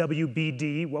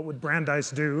WWBD, what would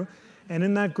Brandeis do? And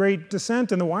in that great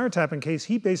dissent in the wiretapping case,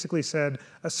 he basically said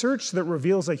a search that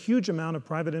reveals a huge amount of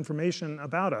private information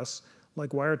about us, like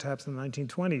wiretaps in the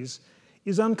 1920s,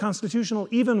 is unconstitutional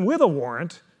even with a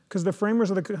warrant, because the framers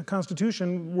of the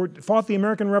Constitution fought the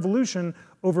American Revolution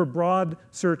over broad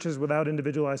searches without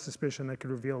individualized suspicion that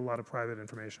could reveal a lot of private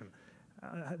information.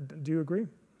 Do you agree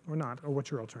or not? Or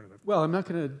what's your alternative? Well, I'm not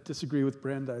going to disagree with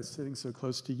Brandeis sitting so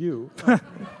close to you.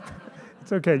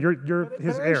 It's okay. You're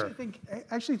his heir. I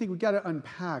actually think we've got to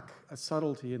unpack a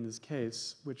subtlety in this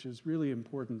case, which is really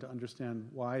important to understand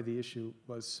why the issue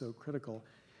was so critical.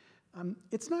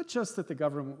 It's not just that the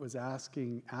government was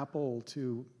asking Apple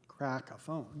to crack a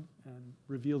phone and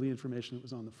reveal the information that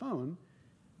was on the phone.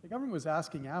 The government was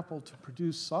asking Apple to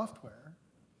produce software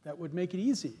that would make it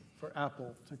easy for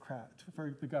Apple to crack,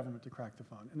 for the government to crack the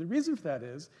phone. And the reason for that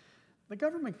is the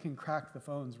government can crack the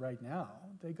phones right now.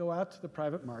 They go out to the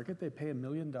private market, they pay $1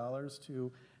 million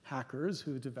to hackers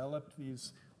who develop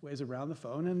these ways around the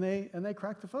phone, and they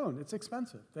crack the phone. It's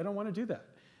expensive. They don't want to do that.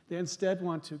 They instead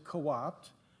want to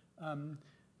co-opt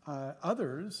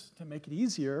others to make it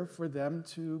easier for them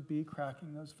to be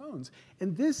cracking those phones.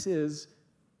 And this is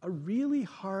a really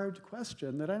hard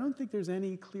question that I don't think there's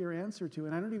any clear answer to,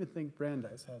 and I don't even think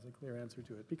Brandeis has a clear answer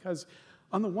to it. Because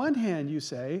on the one hand, you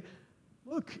say,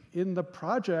 look, in the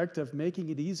project of making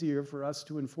it easier for us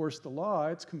to enforce the law,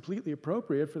 it's completely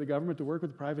appropriate for the government to work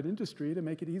with the private industry to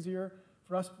make it easier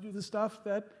for us to do the stuff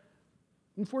that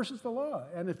enforces the law.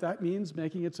 And if that means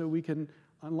making it so we can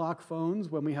unlock phones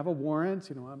when we have a warrant,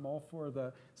 I'm all for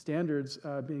the standards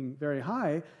being very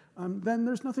high, then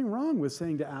there's nothing wrong with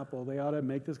saying to Apple they ought to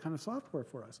make this kind of software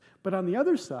for us. But on the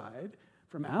other side,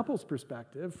 from Apple's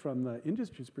perspective, from the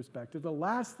industry's perspective, the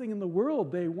last thing in the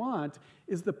world they want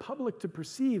is the public to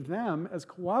perceive them as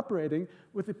cooperating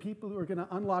with the people who are going to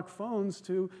unlock phones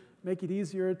to make it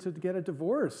easier to get a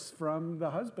divorce from the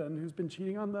husband who's been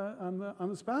cheating on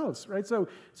the spouse, right? So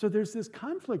there's this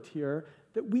conflict here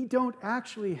that we don't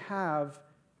actually have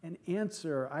an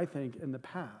answer, I think, in the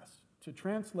past to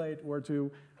translate or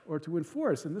to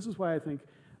enforce. And this is why I think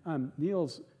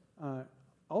Neil's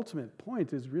ultimate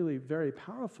point is really very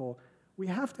powerful. We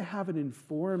have to have an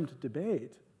informed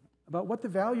debate about what the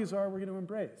values are we're going to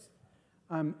embrace.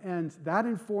 And that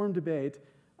informed debate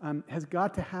has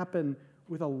got to happen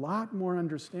with a lot more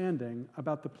understanding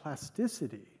about the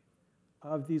plasticity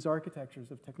of these architectures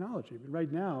of technology. But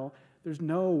right now, there's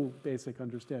no basic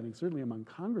understanding, certainly among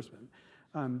congressmen,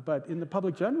 but in the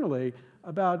public generally,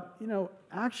 about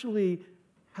actually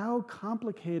how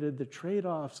complicated the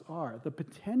trade-offs are, the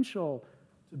potential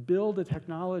to build a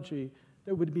technology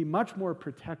that would be much more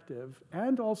protective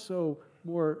and also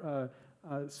more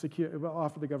secure,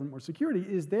 offer the government more security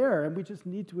is there, and we just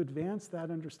need to advance that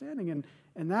understanding,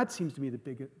 and that seems to be the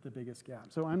biggest gap.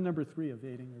 So I'm number 3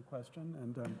 evading your question,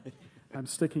 and I'm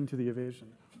sticking to the evasion.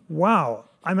 Wow,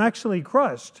 I'm actually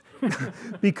crushed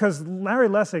because Larry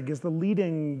Lessig is the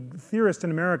leading theorist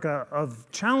in America of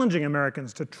challenging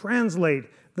Americans to translate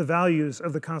the values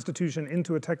of the Constitution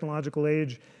into a technological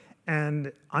age.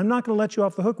 And I'm not going to let you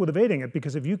off the hook with evading it,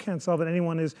 because if you can't solve it,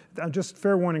 anyone is. Just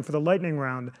fair warning for the lightning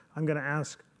round, I'm going to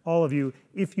ask all of you,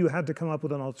 if you had to come up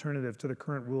with an alternative to the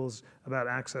current rules about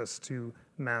access to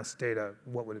mass data,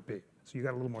 what would it be? So you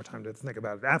got a little more time to think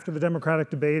about it. After the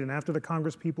Democratic debate and after the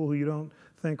Congress people who you don't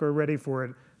think are ready for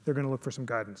it, they're going to look for some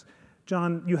guidance.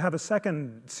 John, you have a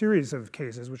second series of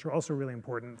cases which are also really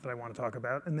important that I want to talk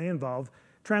about, and they involve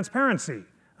transparency,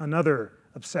 another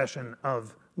obsession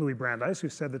of Louis Brandeis, who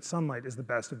said that sunlight is the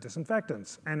best of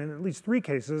disinfectants. And in at least 3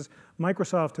 cases,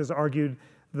 Microsoft has argued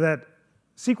that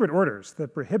secret orders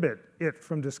that prohibit it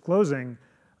from disclosing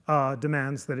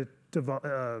demands that it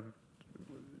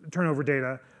turn over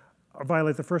data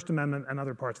violate the First Amendment and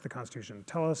other parts of the Constitution.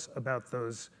 Tell us about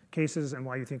those cases and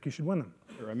why you think you should win them.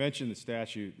 Sure. I mentioned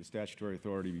the statutory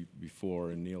authority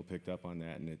before, and Neil picked up on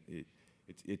that, and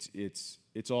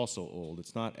it's also old.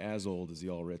 It's not as old as the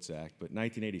All Writs Act, but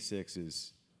 1986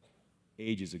 is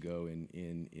ages ago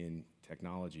in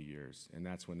technology years, and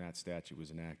that's when that statute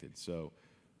was enacted. So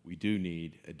we do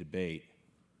need a debate.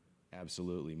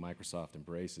 Absolutely, Microsoft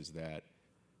embraces that,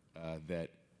 that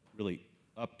really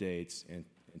updates and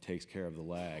takes care of the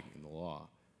lag in the law.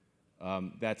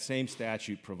 That same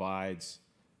statute provides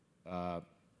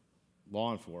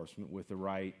law enforcement with the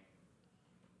right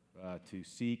to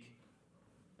seek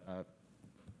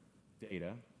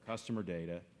data, customer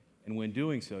data, and when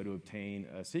doing so, to obtain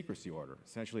a secrecy order,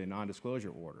 essentially a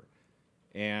non-disclosure order.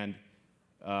 And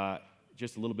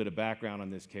just a little bit of background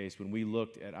on this case, when we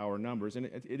looked at our numbers, and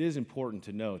it is important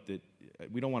to note that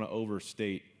we don't want to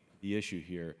overstate the issue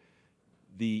here.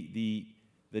 The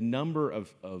number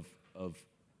of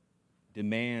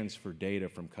demands for data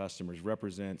from customers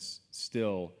represents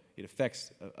still, it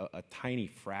affects a tiny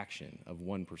fraction of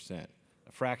 1%,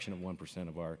 a fraction of 1%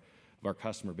 of our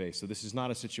customer base. So this is not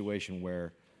a situation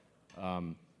where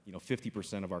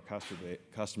 50% of our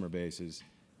customer base is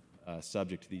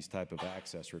subject to these type of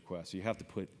access requests. So you have to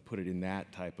put it in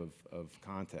that type of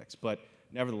context. But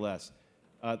nevertheless,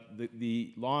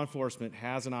 the law enforcement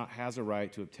has a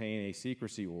right to obtain a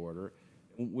secrecy order.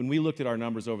 When we looked at our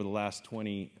numbers over the last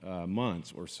 20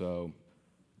 months or so,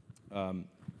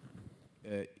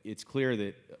 it's clear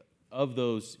that of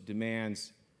those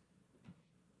demands,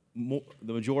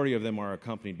 the majority of them are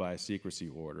accompanied by a secrecy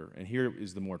order. And here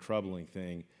is the more troubling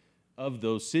thing. Of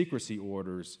those secrecy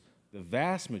orders, the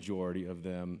vast majority of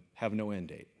them have no end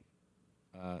date.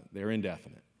 They're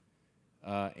indefinite.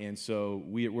 And so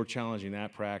we're challenging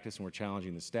that practice, and we're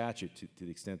challenging the statute to the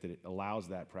extent that it allows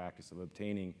that practice of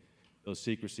obtaining those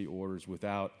secrecy orders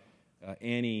without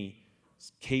any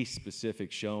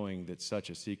case-specific showing that such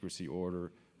a secrecy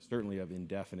order, certainly of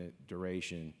indefinite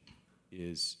duration,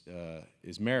 is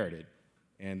merited.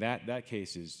 And that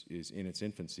case is in its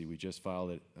infancy. We just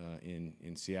filed it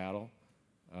in Seattle,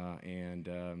 and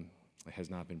it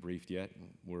has not been briefed yet.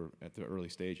 We're at the early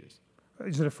stages.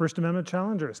 Is it a First Amendment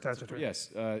challenge or a statutory? Yes.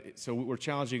 So we're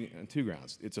challenging it on two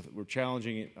grounds. We're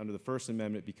challenging it under the First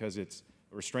Amendment because it's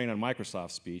a restraint on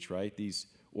Microsoft speech, right? These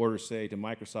orders say to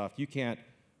Microsoft, you can't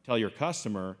tell your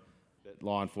customer that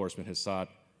law enforcement has sought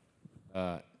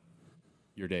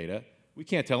your data. We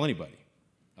can't tell anybody.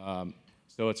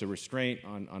 So it's a restraint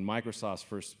on Microsoft's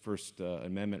First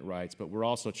Amendment rights, but we're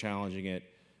also challenging it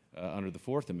under the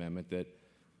Fourth Amendment that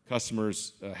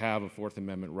customers have a Fourth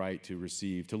Amendment right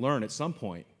to learn at some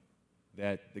point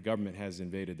that the government has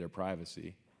invaded their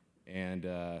privacy. And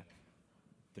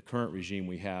the current regime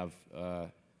we have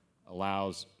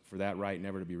allows for that right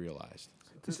never to be realized.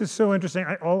 This is so interesting.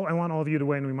 I want all of you to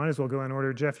weigh in. We might as well go in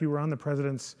order. Jeff, you were on the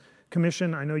President's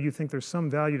commission. I know you think there's some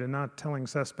value to not telling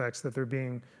suspects that they're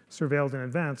being surveilled in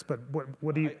advance, but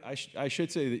what do you... I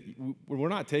should say that we're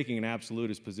not taking an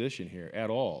absolutist position here at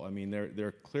all. I mean,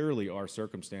 there clearly are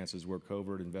circumstances where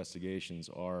covert investigations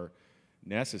are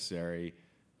necessary,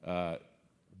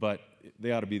 but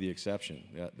they ought to be the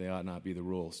exception. They ought not be the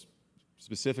rules,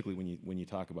 specifically when you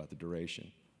talk about the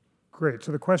duration. Great.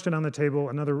 So the question on the table,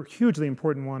 another hugely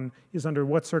important one, is under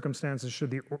what circumstances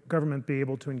should the government be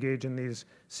able to engage in these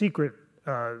secret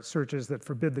searches that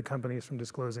forbid the companies from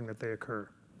disclosing that they occur?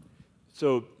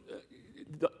 So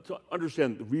to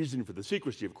understand the reason for the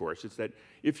secrecy, of course, is that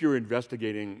if you're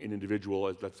investigating an individual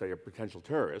as, let's say, a potential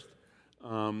terrorist,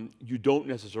 you don't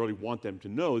necessarily want them to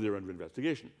know they're under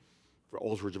investigation for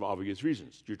all sorts of obvious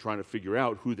reasons. You're trying to figure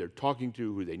out who they're talking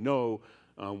to, who they know,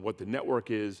 what the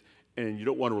network is, and you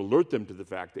don't want to alert them to the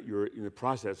fact that you're in the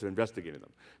process of investigating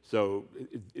them. So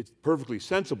it's perfectly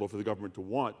sensible for the government to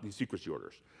want these secrecy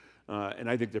orders. And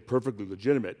I think they're perfectly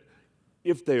legitimate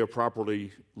if they are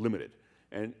properly limited.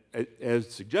 And as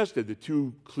suggested, the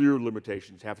two clear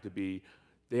limitations have to be,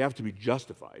 they have to be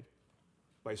justified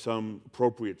by some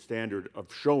appropriate standard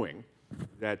of showing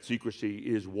that secrecy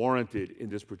is warranted in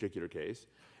this particular case,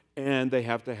 and they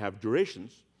have to have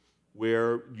durations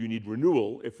where you need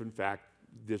renewal if, in fact,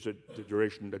 the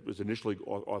duration that was initially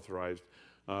authorized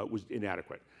was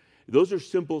inadequate. Those are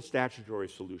simple statutory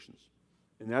solutions,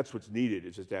 and that's what's needed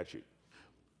is a statute.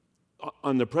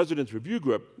 On the President's Review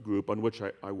Group on which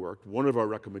I worked, one of our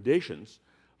recommendations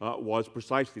was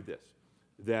precisely this,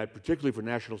 that particularly for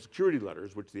national security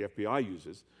letters, which the FBI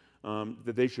uses,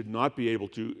 that they should not be able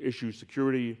to issue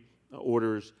security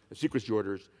orders, secrecy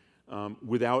orders,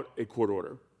 without a court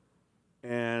order,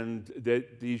 and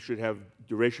that these should have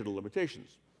durational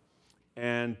limitations.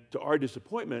 And to our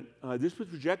disappointment, this was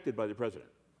rejected by the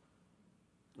President.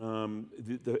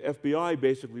 The FBI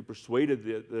basically persuaded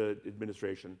the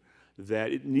administration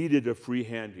that it needed a free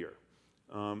hand here.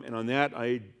 And on that,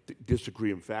 I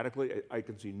disagree emphatically. I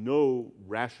can see no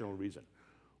rational reason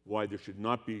why there should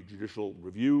not be judicial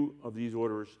review of these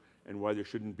orders and why there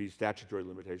shouldn't be statutory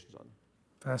limitations on them.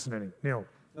 Fascinating. Neil.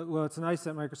 Well, it's nice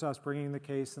that Microsoft's bringing the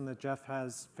case and that Jeff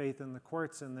has faith in the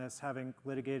courts in this, having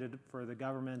litigated for the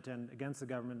government and against the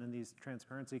government in these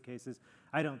transparency cases.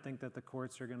 I don't think that the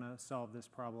courts are going to solve this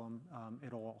problem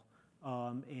at all.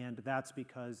 And that's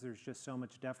because there's just so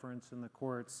much deference in the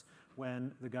courts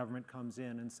when the government comes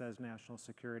in and says national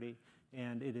security.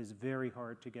 And it is very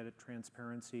hard to get a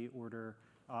transparency order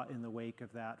in the wake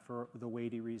of that for the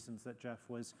weighty reasons that Jeff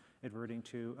was adverting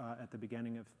to at the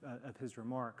beginning of his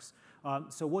remarks.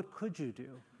 So what could you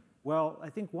do? Well, I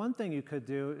think one thing you could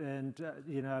do, and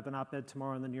I have an op-ed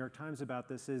tomorrow in the New York Times about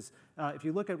this, is if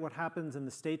you look at what happens in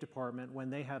the State Department when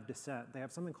they have dissent, they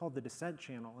have something called the dissent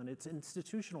channel, and it's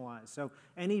institutionalized. So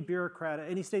any bureaucrat,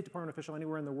 any State Department official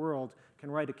anywhere in the world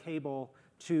can write a cable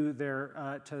to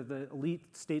the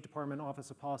elite State Department Office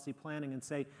of Policy Planning and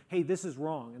say, hey, this is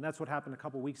wrong. And that's what happened a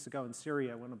couple weeks ago in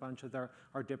Syria when a bunch of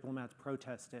our diplomats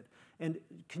protested. And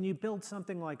can you build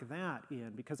something like that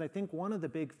in? Because I think one of the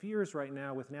big fears right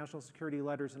now with national security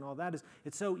letters and all that is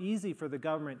it's so easy for the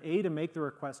government, A, to make the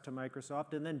request to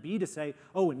Microsoft, and then B, to say,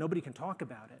 oh, and nobody can talk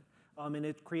about it. And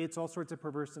it creates all sorts of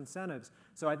perverse incentives.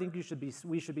 So I think we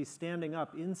should be standing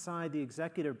up inside the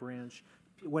executive branch.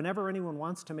 Whenever anyone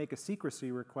wants to make a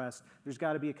secrecy request, there's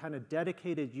got to be a kind of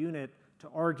dedicated unit to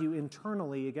argue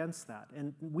internally against that.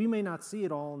 And we may not see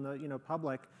it all in the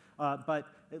public, but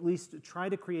at least try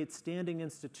to create standing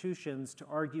institutions to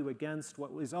argue against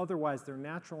what is otherwise their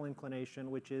natural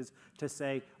inclination, which is to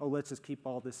say, oh, let's just keep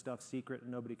all this stuff secret and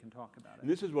nobody can talk about it. And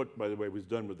this is what, by the way, was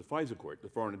done with the FISA court, the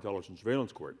Foreign Intelligence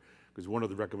Surveillance Court, because one of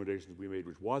the recommendations we made,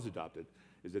 which was adopted,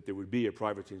 is that there would be a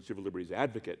privacy and civil liberties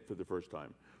advocate for the first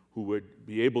time who would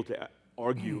be able to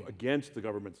argue against the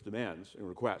government's demands and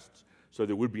requests, so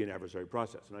there would be an adversary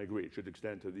process. And I agree, it should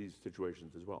extend to these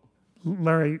situations as well.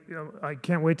 Larry, I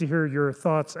can't wait to hear your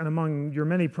thoughts. And among your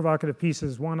many provocative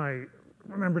pieces, one I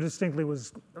remember distinctly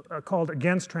was called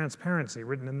Against Transparency,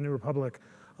 written in the New Republic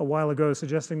a while ago,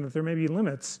 suggesting that there may be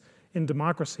limits in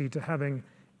democracy to having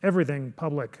everything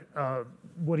public.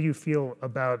 What do you feel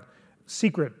about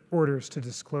secret orders to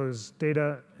disclose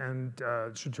data, and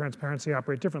should transparency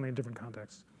operate differently in different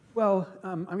contexts? Well,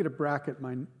 I'm going to bracket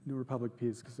my New Republic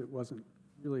piece because it doesn't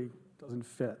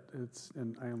fit.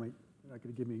 And you're not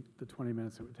going to give me the 20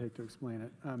 minutes it would take to explain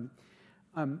it.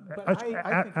 But I think,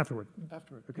 afterward.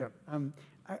 Afterward, okay.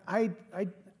 Yeah.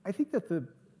 I think that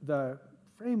the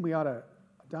frame we ought to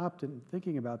adopt in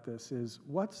thinking about this is,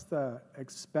 what's the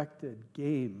expected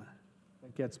game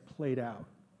that gets played out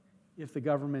if the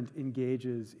government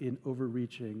engages in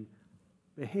overreaching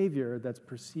behavior that's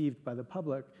perceived by the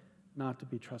public not to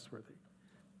be trustworthy?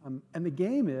 And the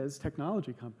game is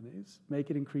technology companies make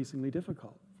it increasingly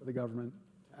difficult for the government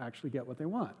to actually get what they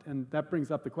want. And that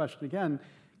brings up the question again,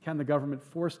 can the government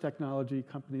force technology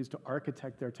companies to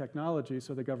architect their technology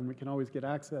so the government can always get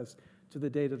access to the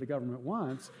data the government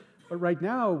wants? But right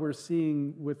now we're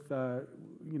seeing with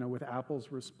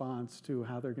Apple's response to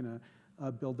how they're going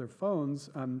to build their phones,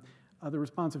 the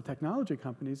response of technology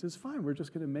companies is, fine, we're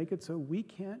just going to make it so we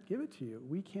can't give it to you.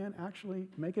 We can't actually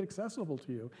make it accessible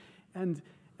to you. And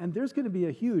there's going to be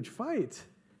a huge fight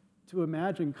to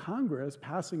imagine Congress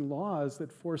passing laws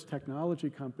that force technology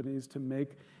companies to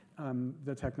make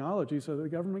the technology so that the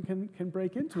government can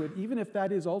break into it, even if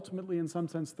that is ultimately, in some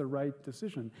sense, the right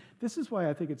decision. This is why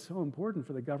I think it's so important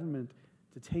for the government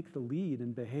to take the lead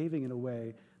in behaving in a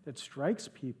way that strikes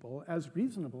people as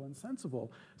reasonable and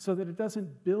sensible, so that it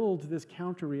doesn't build this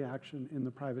counter-reaction in the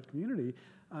private community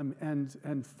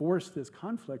and force this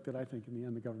conflict that I think in the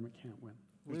end the government can't win.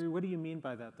 Larry, what do you mean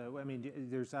by that, though? I mean,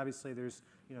 there's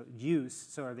use.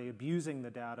 So are they abusing the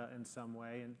data in some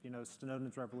way? And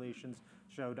Snowden's revelations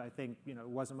showed, I think, it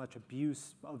wasn't much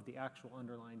abuse of the actual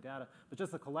underlying data, but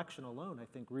just the collection alone, I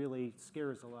think, really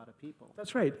scares a lot of people.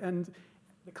 That's right, and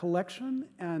the collection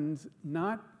and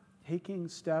not taking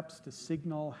steps to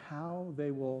signal how they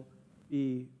will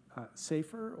be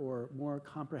safer or more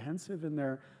comprehensive in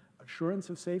their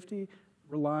assurance of safety,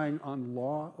 relying on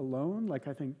law alone. Like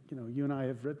I think you and I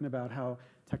have written about how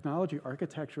technology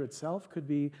architecture itself could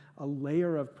be a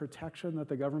layer of protection that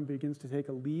the government begins to take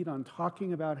a lead on,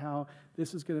 talking about how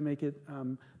this is going to make it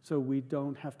so we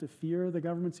don't have to fear the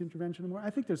government's intervention anymore.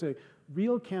 I think there's a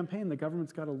real campaign the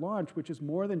government's got to launch, which is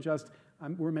more than just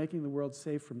we're making the world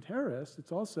safe from terrorists.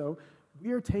 It's also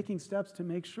we are taking steps to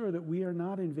make sure that we are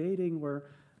not invading or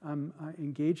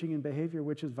engaging in behavior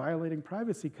which is violating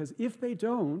privacy, because if they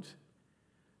don't,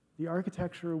 the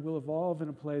architecture will evolve in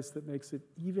a place that makes it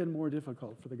even more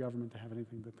difficult for the government to have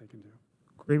anything that they can do.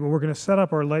 Great. Well, we're going to set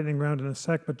up our lightning round in a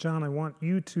sec, but John, I want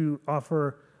you to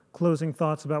offer closing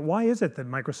thoughts about why is it that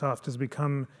Microsoft has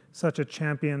become such a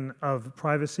champion of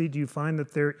privacy? Do you find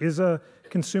that there is a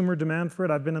consumer demand for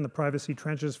it? I've been in the privacy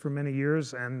trenches for many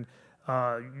years, and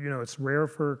it's rare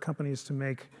for companies to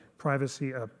make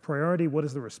privacy a priority. What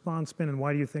has the response been, and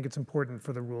why do you think it's important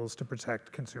for the rules to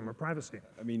protect consumer privacy?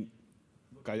 I mean,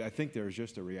 look, I think there's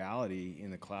just a reality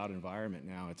in the cloud environment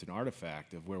now. It's an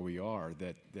artifact of where we are,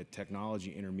 that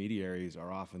technology intermediaries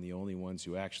are often the only ones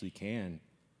who actually can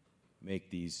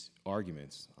make these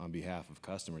arguments on behalf of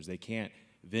customers. They can't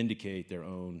vindicate their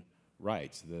own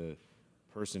rights. The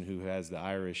person who has the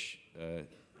Irish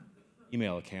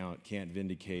email account can't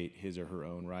vindicate his or her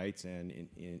own rights, and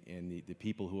the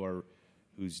people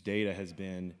whose data has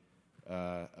been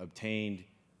obtained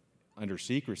under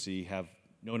secrecy have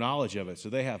no knowledge of it, so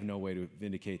they have no way to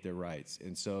vindicate their rights.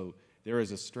 And so there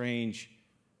is a strange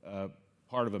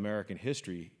part of American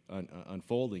history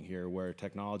unfolding here, where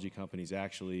technology companies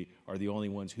actually are the only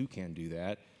ones who can do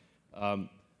that.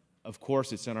 Of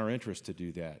course, it's in our interest to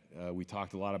do that. We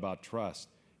talked a lot about trust.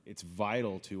 It's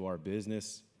vital to our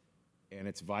business, and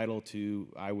it's vital to,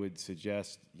 I would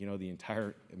suggest, the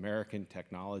entire American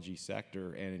technology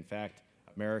sector, and in fact,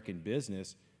 American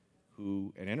business,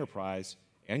 and enterprise,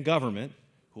 and government,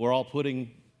 who are all putting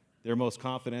their most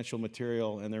confidential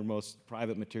material and their most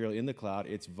private material in the cloud.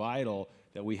 It's vital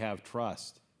that we have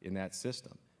trust in that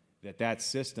system, that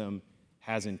system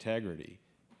has integrity,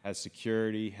 has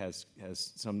security, has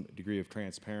some degree of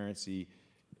transparency,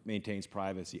 maintains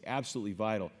privacy. Absolutely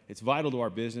vital. It's vital to our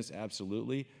business,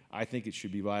 absolutely. I think it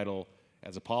should be vital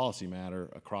as a policy matter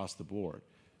across the board.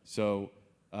 So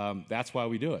that's why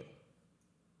we do it.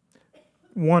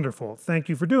 Wonderful. Thank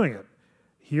you for doing it.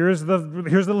 Here's the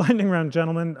lightning round,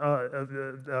 gentlemen,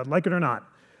 like it or not.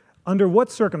 Under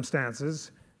what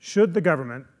circumstances should the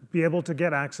government be able to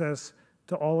get access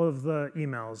to all of the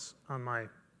emails on my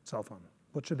cell phone?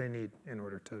 What should they need in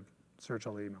order to search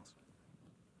all the emails?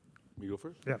 Me go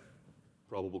first? Yeah.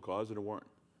 Probable cause and a warrant.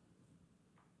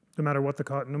 No matter what the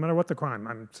crime,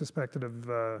 I'm suspected of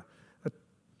a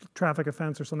traffic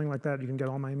offense or something like that. You can get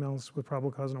all my emails with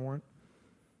probable cause and a warrant.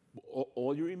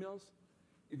 All your emails?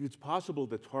 If it's possible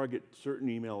to target certain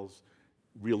emails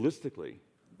realistically,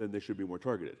 then they should be more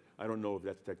targeted. I don't know if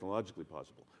that's technologically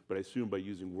possible, but I assume by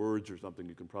using words or something,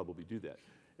 you can probably do that.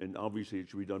 And obviously, it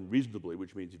should be done reasonably,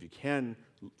 which means if you can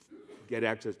get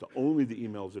access to only the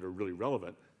emails that are really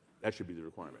relevant, that should be the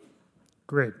requirement.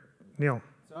 Great. Neil.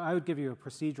 So I would give you a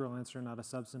procedural answer, not a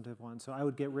substantive one. So I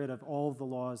would get rid of all of the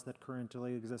laws that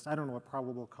currently exist. I don't know what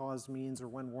probable cause means or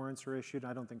when warrants are issued.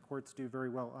 I don't think courts do very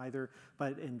well either.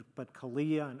 But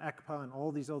CALEA and ECPA and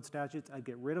all these old statutes, I'd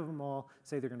get rid of them all,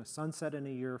 say they're going to sunset in a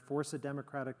year, force a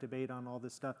democratic debate on all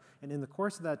this stuff. And in the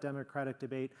course of that democratic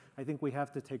debate, I think we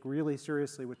have to take really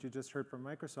seriously what you just heard from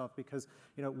Microsoft, because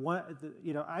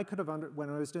I could have, when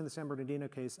I was doing the San Bernardino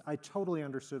case, I totally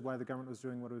understood why the government was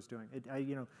doing what it was doing. It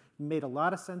made a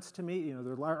lot of sense to me.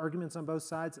 There are arguments on both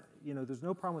sides. There's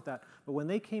no problem with that. But when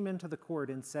they came into the court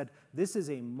and said, this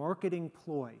is a marketing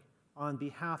ploy on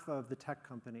behalf of the tech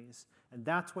companies, and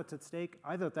that's what's at stake,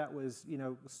 I thought that was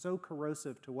so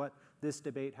corrosive to what this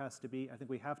debate has to be. I think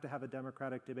we have to have a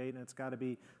democratic debate, and it's got to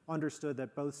be understood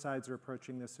that both sides are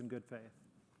approaching this in good faith.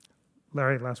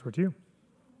 Larry, last word to you.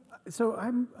 So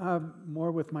I'm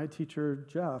more with my teacher,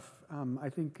 Jeff. I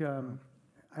think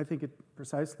it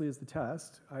precisely is the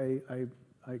test.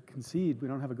 I concede we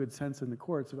don't have a good sense in the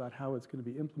courts about how it's going to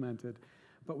be implemented,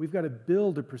 but we've got to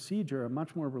build a procedure, a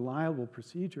much more reliable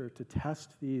procedure to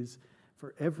test these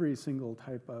for every single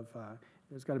type of,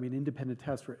 there's got to be an independent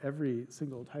test for every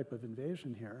single type of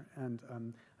invasion here, and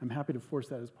I'm happy to force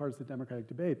that as part of the democratic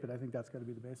debate, but I think that's got to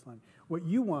be the baseline. What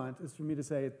you want is for me to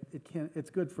say it's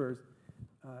good for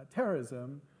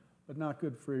terrorism, but not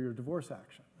good for your divorce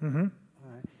action. Mm-hmm.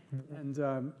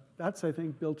 And that's, I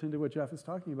think, built into what Jeff is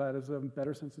talking about, is a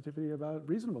better sensitivity about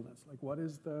reasonableness. Like, what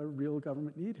is the real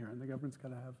government need here? And the government's got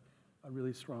to have a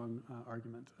really strong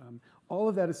argument. All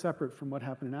of that is separate from what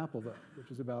happened in Apple, though,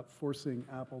 which is about forcing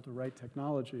Apple to write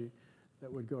technology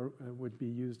that would be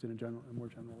used in a more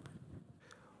general way.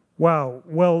 Wow.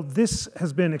 Well, this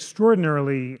has been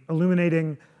extraordinarily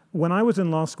illuminating. When I was in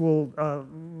law school,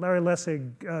 Larry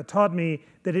Lessig taught me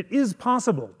that it is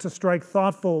possible to strike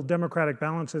thoughtful democratic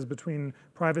balances between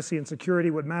privacy and security.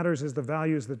 What matters is the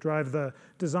values that drive the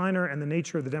designer and the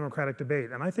nature of the democratic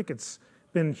debate. And I think it's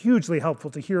been hugely helpful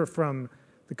to hear from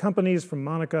the companies, from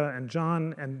Monica and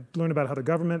John, and learn about how the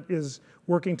government is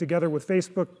working together with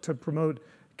Facebook to promote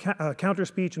counter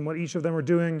speech and what each of them are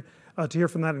doing, to hear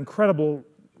from that incredible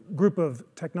group of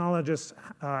technologists,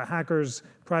 hackers,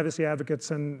 privacy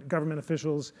advocates, and government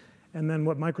officials, and then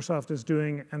what Microsoft is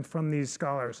doing, and from these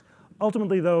scholars.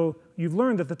 Ultimately, though, you've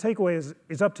learned that the takeaway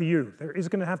is up to you. There is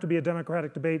going to have to be a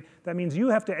democratic debate. That means you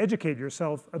have to educate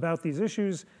yourself about these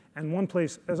issues, and one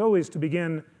place, as always, to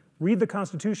begin, read the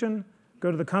Constitution.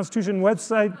 Go to the Constitution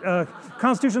website,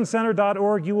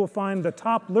 constitutioncenter.org. You will find the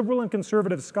top liberal and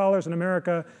conservative scholars in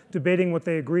America debating what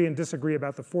they agree and disagree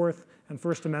about the Fourth and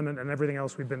First Amendment and everything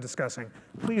else we've been discussing.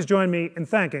 Please join me in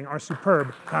thanking our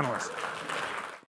superb panelists.